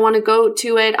know if I want to go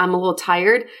to it. I'm a little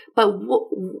tired, but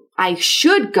I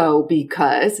should go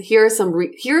because here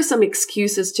are some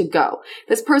excuses to go.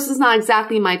 This person's not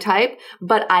exactly my type,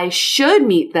 but I should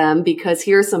meet them because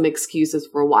here are some excuses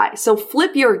for why. So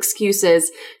flip your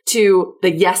excuses to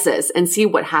the yeses and see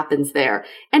what happens there.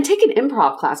 And take an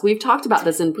improv class. We've talked about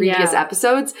this in previous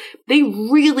episodes. They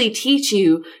really teach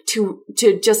you to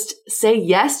just say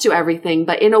yes to everything,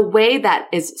 but in a way that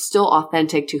is still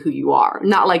authentic to who you are.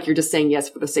 Not like you're just saying yes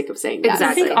for the sake of saying yes.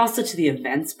 Exactly. I think also to the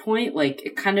events point, like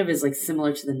it kind of is like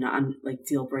similar to the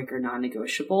deal breaker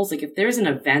non-negotiables. Like if there's an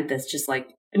event that's just like,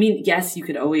 I mean, yes, you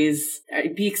could always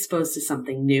be exposed to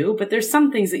something new, but there's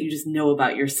some things that you just know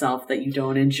about yourself that you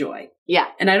don't enjoy. Yeah.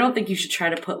 And I don't think you should try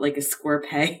to put like a square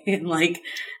peg in like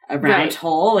a round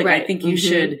hole. Like I think you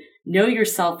should know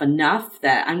yourself enough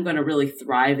that I'm going to really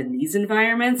thrive in these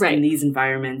environments. Right. In these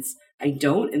environments, I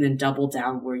don't, and then double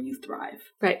down where you thrive.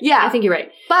 Right. Yeah. I think you're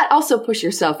right. But also push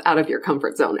yourself out of your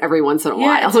comfort zone every once in a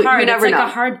while. It's hard. You never it's like know. A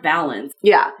hard balance.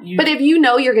 Yeah. But if you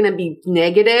know you're going to be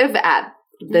negative at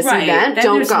this event, then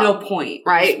don't there's go. No point.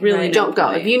 Right? There's really don't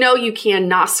go. If you know you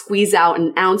cannot squeeze out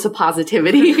an ounce of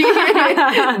positivity,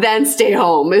 then stay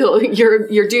home.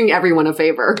 You're doing everyone a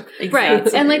favor. Exactly.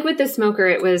 Right. And like with the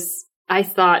smoker, I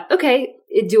thought, okay,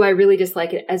 do I really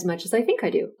dislike it as much as I think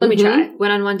I do? Let me try.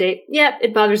 Went on one date. Yeah,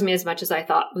 it bothers me as much as I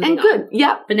thought. And good.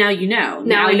 Yeah. But now you know.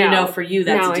 Now you know for you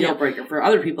that's a deal breaker. For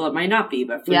other people it might not be,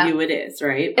 but for you it is,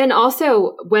 right? And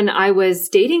also when I was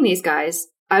dating these guys,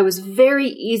 I was very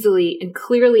easily and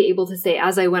clearly able to say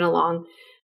as I went along,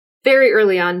 very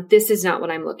early on, this is not what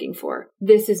I'm looking for.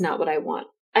 This is not what I want.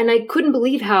 And I couldn't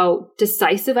believe how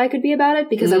decisive I could be about it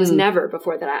because I was never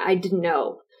before that. I didn't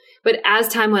know. But as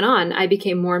time went on, I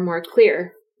became more and more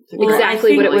clear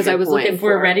exactly what it was I was looking for. If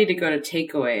we're ready to go to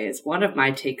takeaways, one of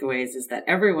my takeaways is that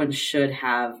everyone should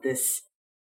have this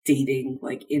dating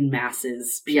like in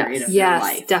masses period of their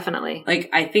life. Yes, definitely. Like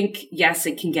I think, yes,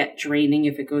 it can get draining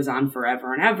if it goes on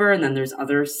forever and ever, and then there's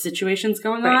other situations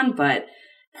going on. But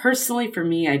personally for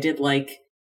me, I did like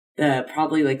the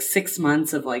probably like 6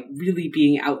 months of like really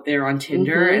being out there on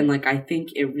Tinder. And like, I think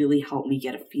it really helped me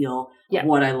get a feel of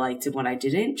what I liked and what I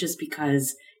didn't, just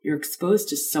because you're exposed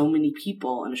to so many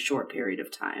people in a short period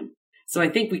of time. So I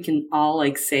think we can all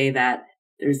like say that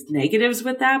there's negatives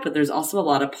with that, but there's also a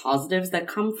lot of positives that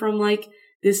come from like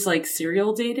this like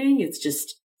serial dating. It's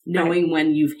just knowing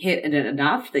when you've hit it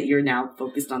enough that you're now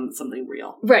focused on something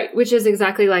real. Right. Which is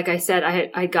exactly like I said,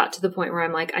 I got to the point where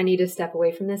I'm like, I need to step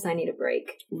away from this. I need a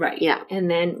break. Right. Yeah. And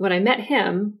then when I met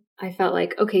him, I felt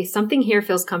like, okay, something here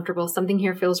feels comfortable. Something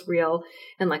here feels real.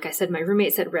 And like I said, my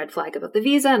roommate said red flag about the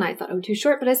visa. And I thought, too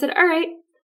short. But I said, all right,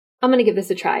 I'm going to give this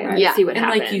a try and see what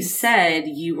happens. And like you said,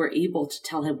 you were able to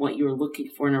tell him what you were looking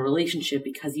for in a relationship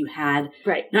because you had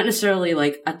not necessarily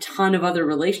like a ton of other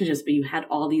relationships, but you had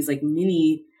all these like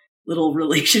mini little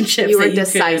relationships. You were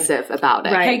decisive about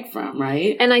it. Take from,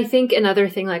 right? And I think another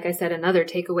thing, like I said, another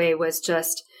takeaway was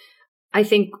just, I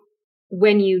think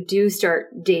when you do start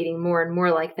dating more and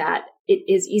more like that, it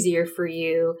is easier for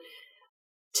you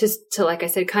to like I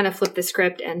said, kind of flip the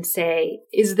script and say,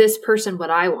 is this person what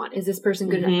I want? Is this person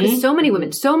good enough? Because so many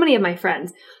women, so many of my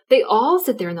friends, they all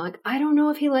sit there and they're like, I don't know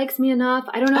if he likes me enough.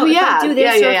 I don't know if I do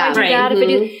this or if I do that. If I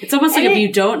do. It's almost like if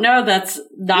you don't know, that's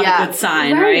not a good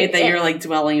sign, right? That you're like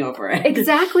dwelling over it.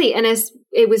 Exactly. And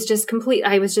it was just complete.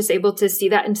 I was just able to see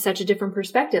that in such a different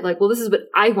perspective. Like, well, this is what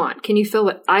I want. Can you fill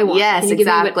what I want? Yes, Can you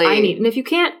exactly. give me what I need? And if you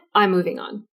can't, I'm moving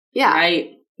on. Yeah. Right.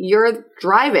 You're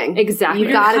driving. Exactly.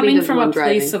 You're coming from a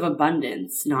place of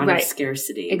abundance, not of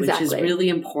scarcity, which is really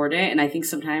important. And I think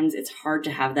sometimes it's hard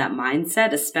to have that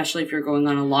mindset, especially if you're going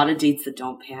on a lot of dates that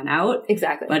don't pan out.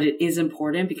 Exactly. But it is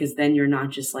important because then you're not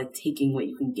just like taking what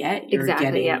you can get. You're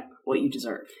getting what you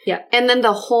deserve. Yeah. And then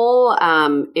the whole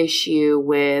issue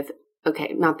with,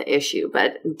 not the issue,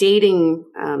 but dating,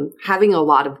 having a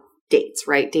lot of dates,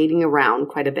 right? Dating around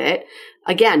quite a bit.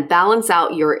 Again, balance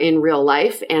out your in real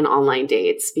life and online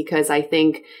dates, because I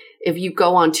think if you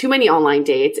go on too many online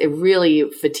dates, it really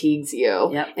fatigues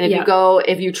you. Yep. And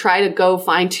if you try to go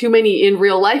find too many in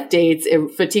real life dates,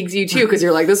 it fatigues you too, because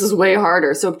you're like, this is way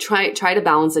harder. So try to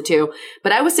balance the two.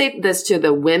 But I would say this to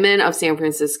the women of San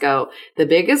Francisco. The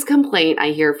biggest complaint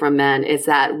I hear from men is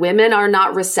that women are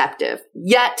not receptive,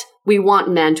 yet we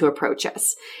want men to approach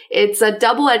us. It's a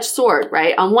double-edged sword,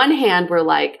 right? On one hand, we're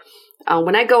like,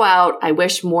 when I go out, I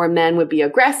wish more men would be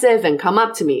aggressive and come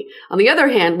up to me. On the other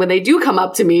hand, when they do come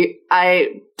up to me,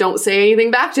 I don't say anything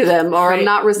back to them, or I'm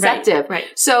not receptive. Right.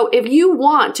 So if you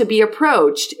want to be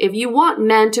approached, if you want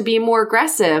men to be more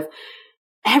aggressive,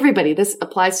 everybody, this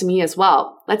applies to me as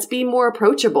well. Let's be more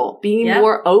approachable, be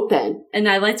more open. And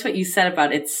I liked what you said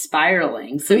about it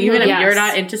spiraling. So even if you're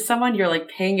not into someone, you're like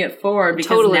paying it forward,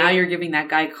 because now you're giving that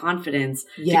guy confidence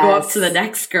to go up to the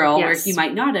next girl where he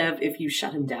might not have if you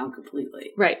shut him down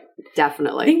completely. Right.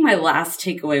 Definitely. I think my last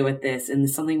takeaway with this, and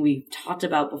something we talked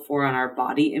about before on our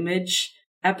body image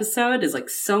episode, is like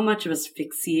so much of us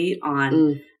fixate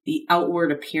on the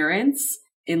outward appearance.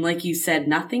 And like you said,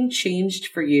 nothing changed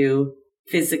for you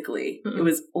physically. It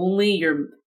was only your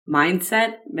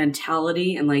mindset,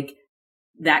 mentality, and like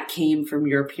that came from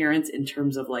your appearance in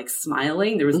terms of like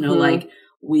smiling. There was no like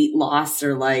weight loss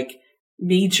or like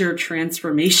major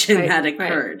transformation that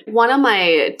occurred. One of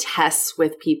my tests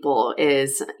with people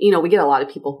is, we get a lot of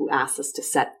people who ask us to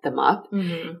set them up.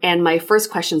 And my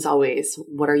first question is always,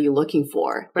 what are you looking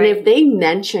for? And if they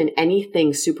mention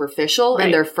anything superficial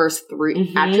in their first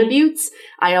three attributes,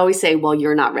 I always say, well,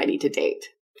 you're not ready to date.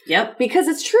 Yep. Because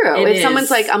it's true. If someone's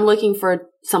like, I'm looking for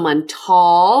someone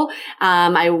tall,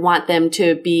 I want them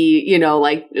to be,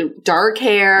 like dark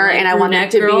hair, like and I want them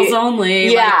to girls be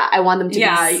only. Yeah, I want them to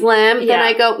be slim. Then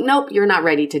I go, nope, you're not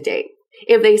ready to date.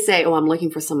 If they say, oh, I'm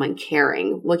looking for someone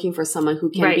caring, looking for someone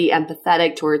who can be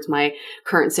empathetic towards my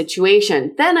current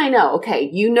situation, then I know, okay,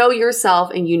 you know yourself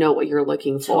and you know what you're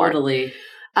looking for. Totally.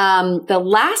 The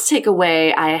last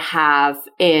takeaway I have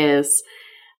is,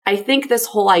 I think this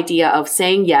whole idea of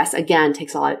saying yes, again,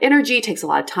 takes a lot of energy, takes a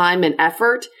lot of time and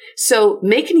effort. So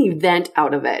make an event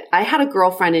out of it. I had a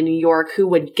girlfriend in New York who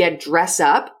would get dressed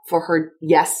up for her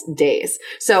yes days.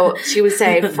 So she would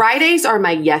say, Fridays are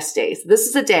my yes days. This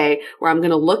is a day where I'm going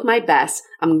to look my best.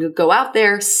 I'm going to go out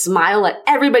there, smile at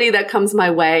everybody that comes my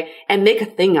way, and make a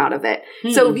thing out of it.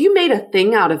 So if you made a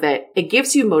thing out of it, it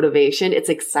gives you motivation. It's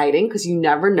exciting because you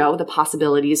never know. The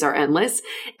possibilities are endless.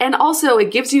 And also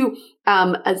it gives you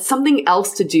something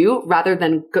else to do rather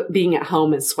than being at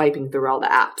home and swiping through all the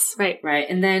apps. Right.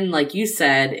 And then, like you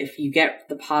said, if you get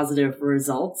the positive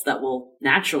results that will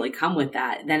naturally come with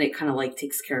that, then it kind of like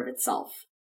takes care of itself.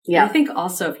 Yeah. And I think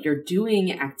also if you're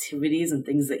doing activities and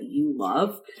things that you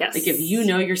love, like if you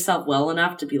know yourself well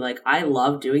enough to be like, I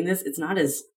love doing this, it's not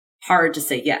as hard to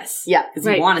say yes. Yeah.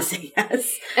 Because you want to say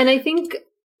yes. And I think,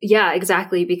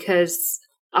 exactly, because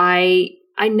I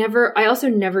also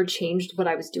never changed what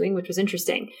I was doing, which was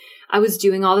interesting. I was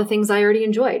doing all the things I already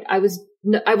enjoyed. I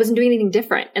wasn't doing anything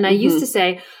different. And I used to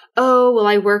say, oh, well,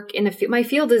 I work in my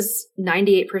field is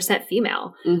 98%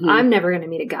 female. I'm never going to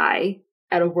meet a guy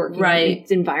at a work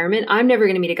environment. I'm never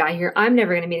going to meet a guy here. I'm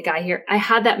never going to meet a guy here. I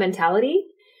had that mentality.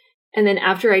 And then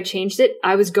after I changed it,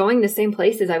 I was going the same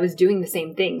places. I was doing the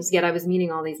same things, yet I was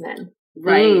meeting all these men.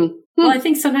 Right. Well, I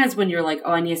think sometimes when you're like,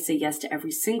 oh, I need to say yes to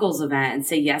every singles event and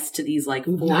say yes to these like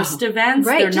forced events.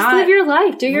 Right. Just live your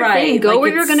life. Do your thing. Go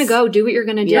where you're going to go. Do what you're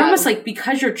going to do. You're almost like,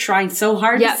 because you're trying so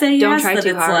hard to say yes, that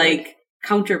it's hard. Like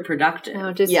counterproductive.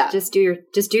 No, just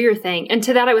do your thing. And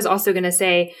to that, I was also going to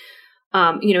say,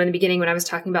 in the beginning when I was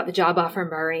talking about the job offer in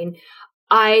Bahrain,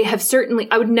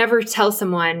 I would never tell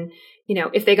someone,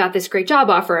 if they got this great job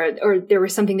offer or there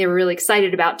was something they were really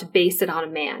excited about, to base it on a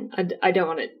man. I don't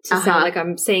want it to sound like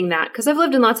I'm saying that, because I've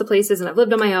lived in lots of places and I've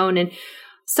lived on my own, and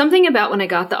something about when I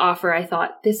got the offer, I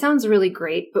thought, this sounds really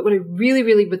great, but what I really,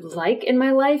 really would like in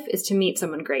my life is to meet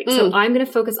someone great. So I'm going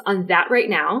to focus on that right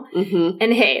now.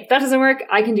 And hey, if that doesn't work,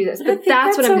 I can do this. But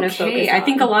that's what I'm going to focus on. I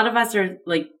think a lot of us are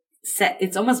like set.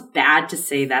 It's almost bad to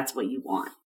say that's what you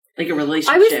want. Like a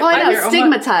relationship. I was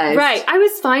stigmatized. Right. I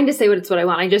was fine to say it's what I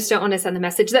want. I just don't want to send the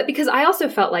message that, because I also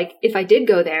felt like if I did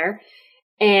go there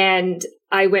and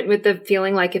I went with the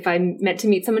feeling like if I'm meant to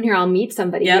meet someone here, I'll meet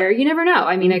somebody here. You never know.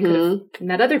 I mean, I could have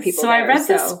met other people. So I read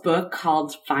this book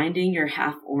called Finding Your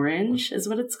Half Orange is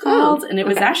what it's called. And it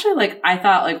was actually like, I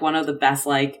thought like one of the best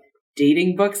like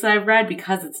dating books that I've read,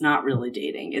 because it's not really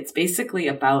dating. It's basically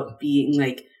about being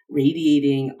like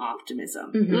radiating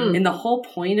optimism. And the whole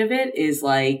point of it is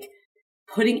like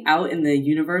putting out in the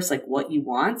universe like what you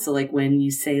want. So like when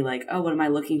you say like, oh, what am I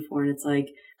looking for? And it's like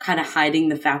kind of hiding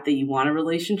the fact that you want a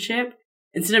relationship.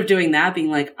 instead of doing that, being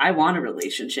like, I want a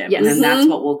relationship. Yes. And then that's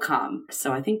what will come.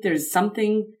 So I think there's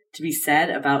something to be said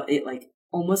about it, like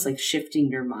almost like shifting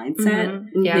your mindset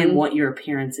in what your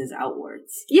appearance is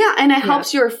outwards. Yeah, and it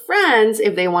helps your friends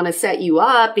if they want to set you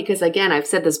up, because again, I've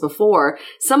said this before,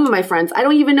 some of my friends, I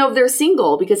don't even know if they're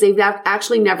single because they've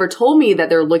actually never told me that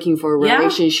they're looking for a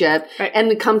relationship. Right.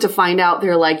 And come to find out,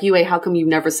 they're like, Yue, how come you've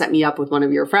never set me up with one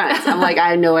of your friends? I'm like,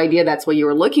 I had no idea that's what you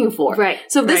were looking for. Right.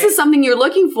 So if this is something you're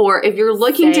looking for, if you're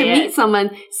looking to meet someone,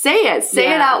 say it. Say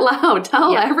it out loud.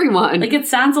 Tell everyone. Like, it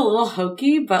sounds a little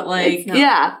hokey, but like,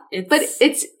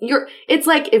 it's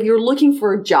like if you're looking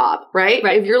for a job, right?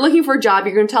 If you're looking for a job,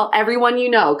 you're going to tell everyone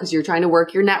you know because you're trying to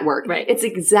work your network. Right. It's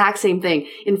the exact same thing.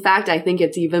 In fact, I think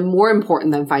it's even more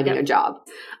important than finding a job.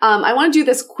 I want to do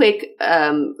this quick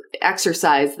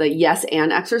exercise, the yes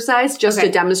and exercise, just to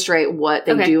demonstrate what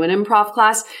they do in improv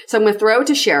class. So I'm going to throw it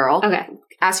to Cheryl. Okay.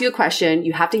 Ask you a question.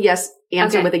 You have to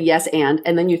answer with a yes and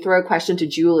then you throw a question to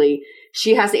Julie.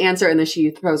 She has to answer and then she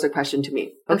throws a question to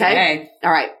me. Okay.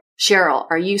 All right. Cheryl,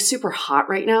 are you super hot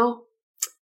right now?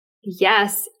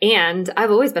 Yes, and I've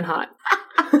always been hot.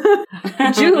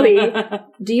 Julie,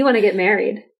 do you want to get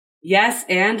married? Yes,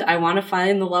 and I want to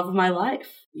find the love of my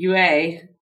life. Yue, I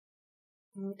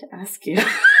want to ask you.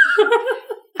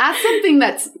 Ask something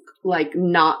that's like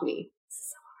not me.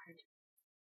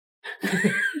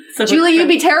 So Julie, you'd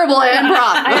be terrible at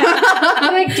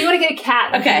improv. Like, do you want to get a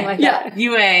cat? Okay, like that?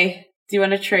 Yue, do you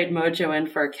want to trade Mojo in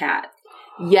for a cat?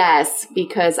 Yes,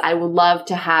 because I would love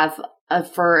to have a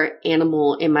fur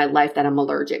animal in my life that I'm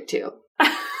allergic to.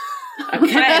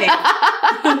 Okay.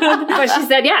 But she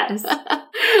said yes.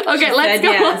 Okay,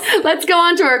 let's go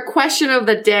on to our question of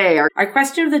the day. Our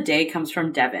question of the day comes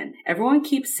from Devin. Everyone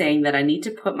keeps saying that I need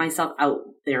to put myself out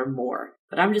there more,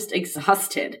 but I'm just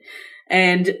exhausted.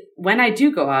 And when I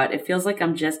do go out, it feels like I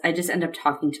just end up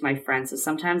talking to my friends. So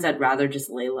sometimes I'd rather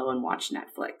just lay low and watch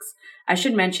Netflix. I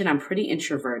should mention I'm pretty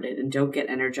introverted and don't get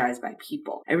energized by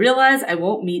people. I realize I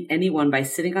won't meet anyone by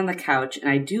sitting on the couch, and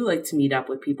I do like to meet up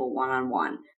with people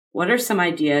one-on-one. What are some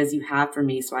ideas you have for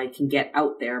me so I can get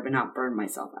out there but not burn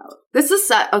myself out? This is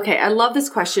okay. I love this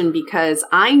question because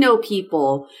I know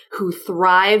people who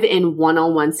thrive in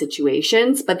one-on-one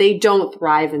situations, but they don't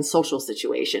thrive in social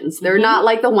situations. They're not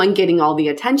like the one getting all the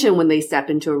attention when they step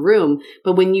into a room,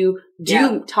 but when you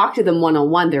do talk to them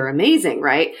one-on-one, they're amazing,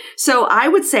 right? So I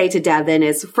would say to Devin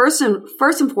is first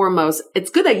and foremost,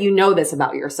 it's good that you know this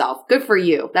about yourself. Good for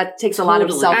you. That takes a lot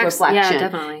of self-reflection. Yeah,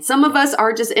 definitely. Some of us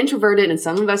are just introverted and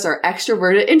some of us are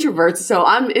extroverted introverts. So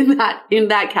I'm in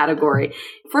that category.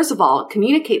 First of all,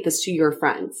 communicate this to your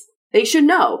friends. They should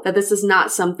know that this is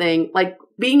not something like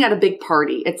being at a big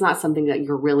party. It's not something that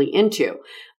you're really into,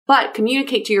 but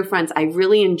communicate to your friends. I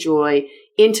really enjoy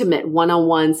intimate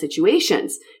one-on-one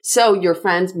situations. So your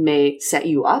friends may set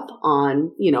you up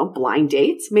on, blind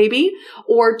dates maybe,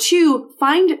 or two,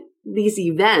 find these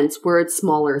events where it's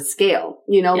smaller scale,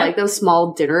 like those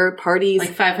small dinner parties,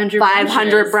 like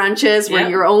 500 brunches where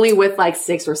you're only with like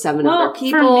 6 or 7 other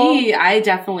people. For me, I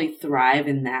definitely thrive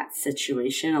in that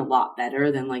situation a lot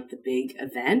better than like the big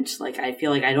event. Like I feel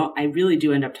like I really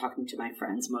do end up talking to my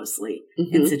friends mostly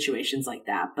in situations like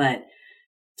that. But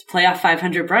to play off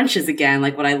 500 brunches again,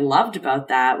 like what I loved about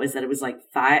that was that it was like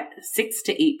 6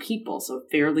 to 8 people. So a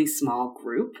fairly small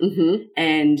group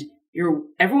and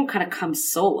everyone kind of comes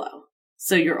solo.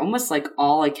 So you're almost like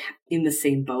all like in the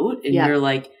same boat and you're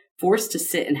like forced to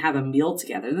sit and have a meal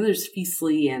together. And then there's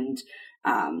Feastly and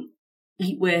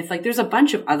Eat With. Like there's a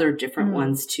bunch of other different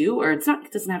ones too, or it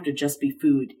doesn't have to just be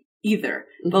food either.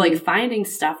 But like finding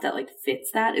stuff that like fits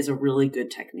that is a really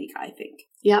good technique, I think.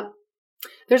 Yep.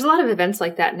 There's a lot of events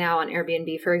like that now on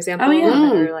Airbnb, for example,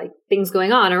 that are like things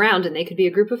going on around and they could be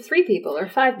a group of 3 people or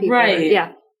 5 people. Right.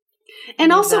 Yeah.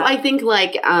 And also, I think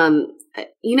like,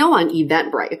 on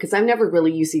Eventbrite, because I've never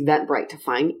really used Eventbrite to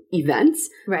find events,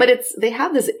 but they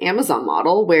have this Amazon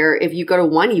model where if you go to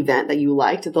one event that you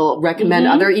liked, they'll recommend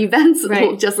other events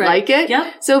like it.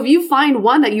 Yep. So if you find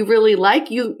one that you really like,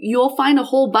 you'll find a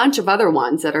whole bunch of other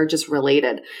ones that are just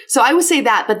related. So I would say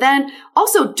that, but then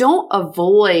also don't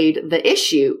avoid the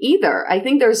issue either. I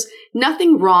think there's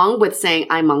nothing wrong with saying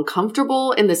I'm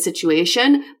uncomfortable in the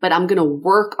situation, but I'm going to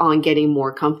work on getting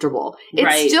more comfortable.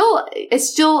 It's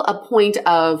still a point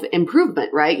of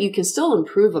improvement, right? You can still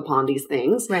improve upon these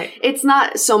things. Right. It's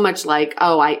not so much like,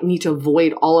 oh, I need to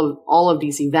avoid all of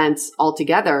these events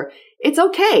altogether. It's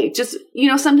okay. Just,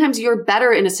 sometimes you're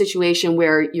better in a situation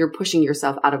where you're pushing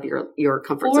yourself out of your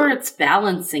comfort zone. Or it's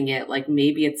balancing it. Like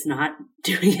maybe it's not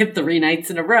doing it 3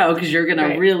 nights in a row because you're going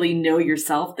to really know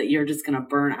yourself that you're just going to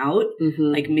burn out.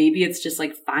 Like maybe it's just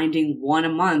like finding one a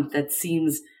month that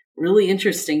seems really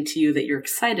interesting to you that you're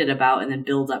excited about, and then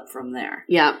build up from there.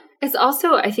 Yeah. It's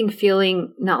also, I think,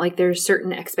 feeling not like there's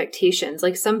certain expectations.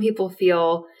 Like some people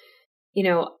feel,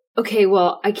 okay,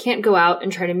 well, I can't go out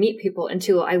and try to meet people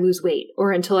until I lose weight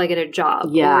or until I get a job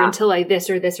or until I this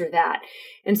or that.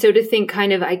 And so to think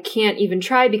kind of, I can't even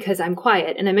try because I'm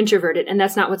quiet and I'm introverted, and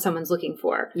that's not what someone's looking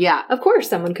for. Yeah. Of course,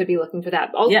 someone could be looking for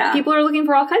that. People are looking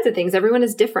for all kinds of things. Everyone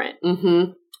is different.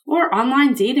 Mm-hmm. Or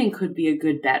online dating could be a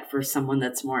good bet for someone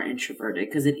that's more introverted,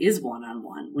 because it is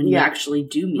one-on-one when you actually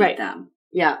do meet them.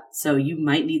 Yeah. So you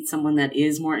might need someone that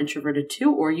is more introverted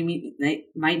too, or you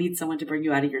might need someone to bring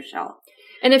you out of your shell.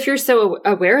 And if you're so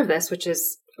aware of this, which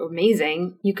is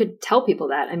amazing, you could tell people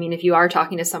that. I mean, if you are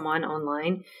talking to someone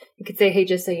online, you could say, hey,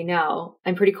 just so you know,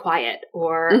 I'm pretty quiet,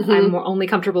 or I'm only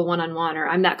comfortable one-on-one, or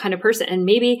I'm that kind of person. And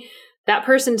maybe that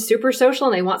person's super social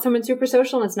and they want someone super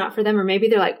social and it's not for them. Or maybe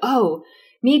they're like, oh,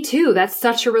 me too. That's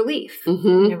such a relief.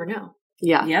 You never know.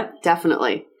 Yeah. Yep.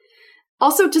 Definitely.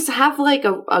 Also, just have like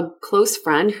a close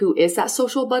friend who is that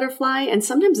social butterfly. And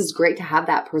sometimes it's great to have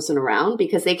that person around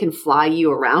because they can fly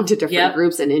you around to different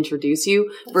groups and introduce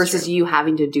you versus you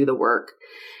having to do the work.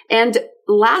 And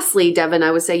lastly, Devin,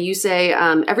 I would say,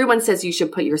 everyone says you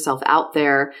should put yourself out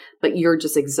there, but you're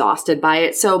just exhausted by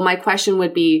it. So my question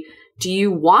would be, do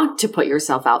you want to put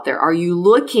yourself out there? Are you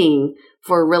looking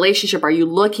for a relationship? Are you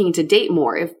looking to date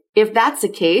more? If that's the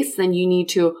case, then you need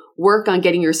to work on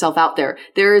getting yourself out there.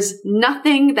 There is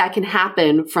nothing that can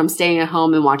happen from staying at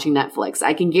home and watching Netflix.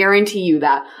 I can guarantee you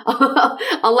that.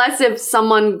 Unless if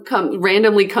someone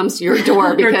randomly comes to your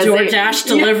door because DoorDash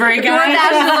delivery guy.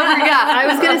 I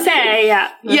was going to say,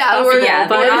 the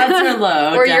odds are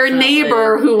low. Or your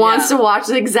neighbor who wants to watch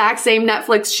the exact same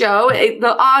Netflix show.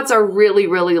 The odds are really,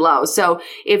 really low. So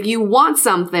if you want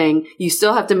something, you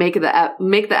still have to make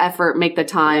the effort, make the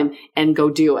time, and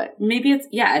go do it. Maybe it's,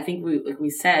 I think we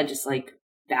said, just like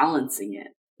balancing it,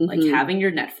 like having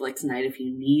your Netflix night if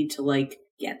you need to like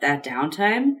get that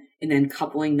downtime, and then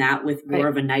coupling that with more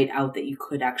of a night out that you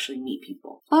could actually meet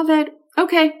people. Love it.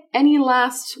 Okay. Any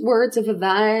last words of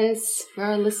advice for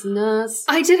our listeners?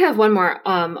 I did have one more,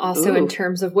 also in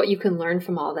terms of what you can learn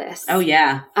from all this. Oh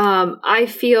yeah. I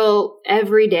feel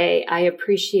every day I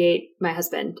appreciate my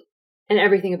husband and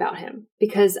everything about him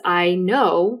because I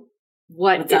know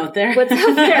what's out there. Because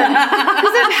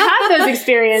I've had those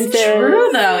experiences. It's true,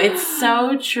 though. It's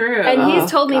so true. And he's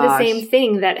told me the same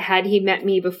thing, that had he met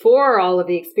me before all of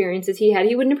the experiences he had,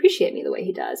 he wouldn't appreciate me the way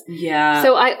he does. Yeah.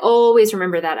 So I always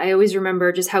remember that. I always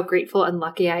remember just how grateful and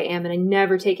lucky I am. And I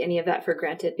never take any of that for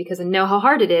granted because I know how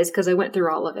hard it is because I went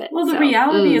through all of it. Well, the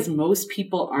reality is most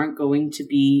people aren't going to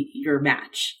be your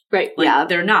match. Right. Like,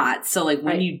 they're not. So like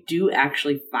when you do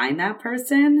actually find that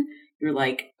person, you're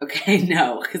like, okay,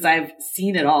 no, because I've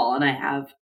seen it all and I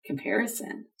have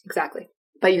comparison. Exactly.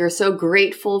 But you're so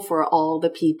grateful for all the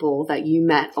people that you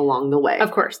met along the way. Of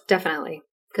course, definitely.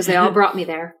 Because they all brought me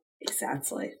there.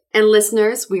 Exactly. And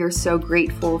listeners, we are so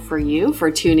grateful for you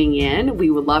for tuning in. We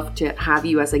would love to have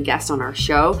you as a guest on our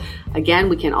show. Again,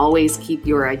 we can always keep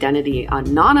your identity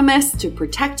anonymous to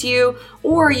protect you,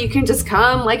 or you can just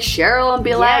come like Cheryl and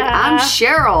be like, I'm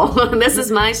Cheryl. This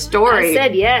is my story. I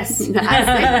said yes. I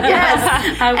said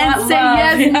yes. And say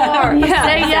yes more.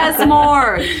 Say yes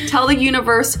more. Tell the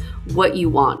universe what you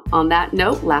want. On that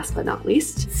note, last but not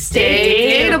least,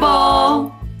 stay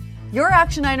dateable. Your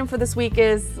action item for this week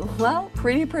is, well,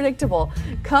 pretty predictable.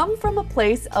 Come from a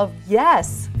place of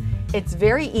yes. It's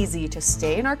very easy to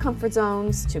stay in our comfort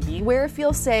zones, to be where it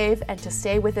feels safe, and to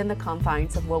stay within the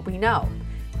confines of what we know.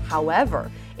 However,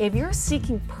 if you're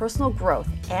seeking personal growth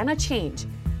and a change,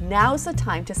 now's the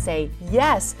time to say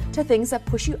yes to things that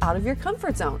push you out of your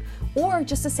comfort zone, or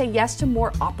just to say yes to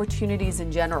more opportunities in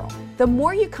general. The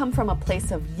more you come from a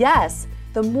place of yes,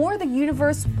 the more the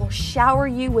universe will shower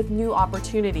you with new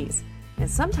opportunities.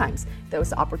 And sometimes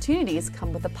those opportunities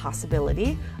come with the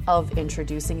possibility of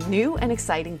introducing new and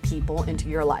exciting people into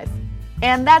your life.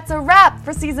 And that's a wrap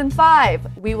for Season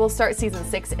 5. We will start Season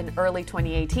 6 in early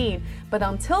 2018, but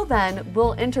until then,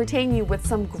 we'll entertain you with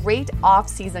some great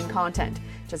off-season content.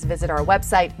 Just visit our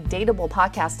website,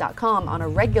 dateablepodcast.com, on a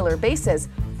regular basis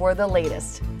for the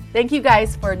latest. Thank you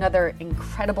guys for another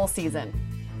incredible season.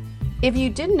 If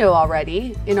you didn't know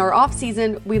already, in our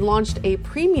off-season, we launched a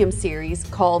premium series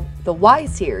called the Why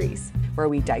Series, where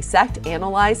we dissect,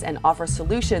 analyze, and offer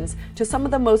solutions to some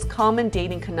of the most common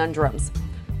dating conundrums.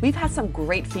 We've had some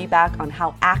great feedback on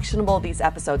how actionable these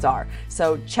episodes are,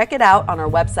 so check it out on our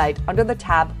website under the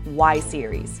tab Why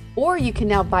Series. Or you can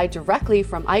now buy directly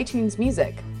from iTunes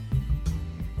Music.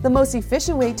 The most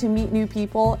efficient way to meet new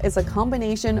people is a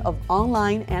combination of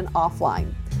online and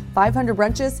offline. 500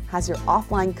 Brunches has your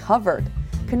offline covered.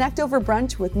 Connect over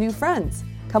brunch with new friends.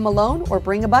 Come alone or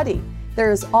bring a buddy.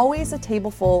 There is always a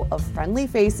table full of friendly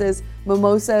faces,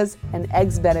 mimosas, and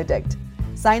eggs Benedict.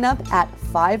 Sign up at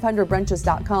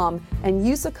 500brunches.com and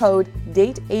use the code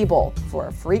DATEABLE for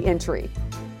a free entry.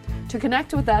 To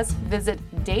connect with us, visit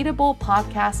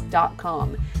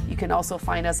dateablepodcast.com. You can also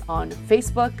find us on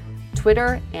Facebook,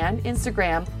 Twitter, and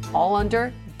Instagram, all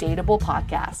under Dateable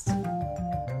Podcast.